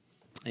live.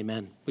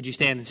 Amen. Would you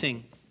stand and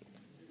sing?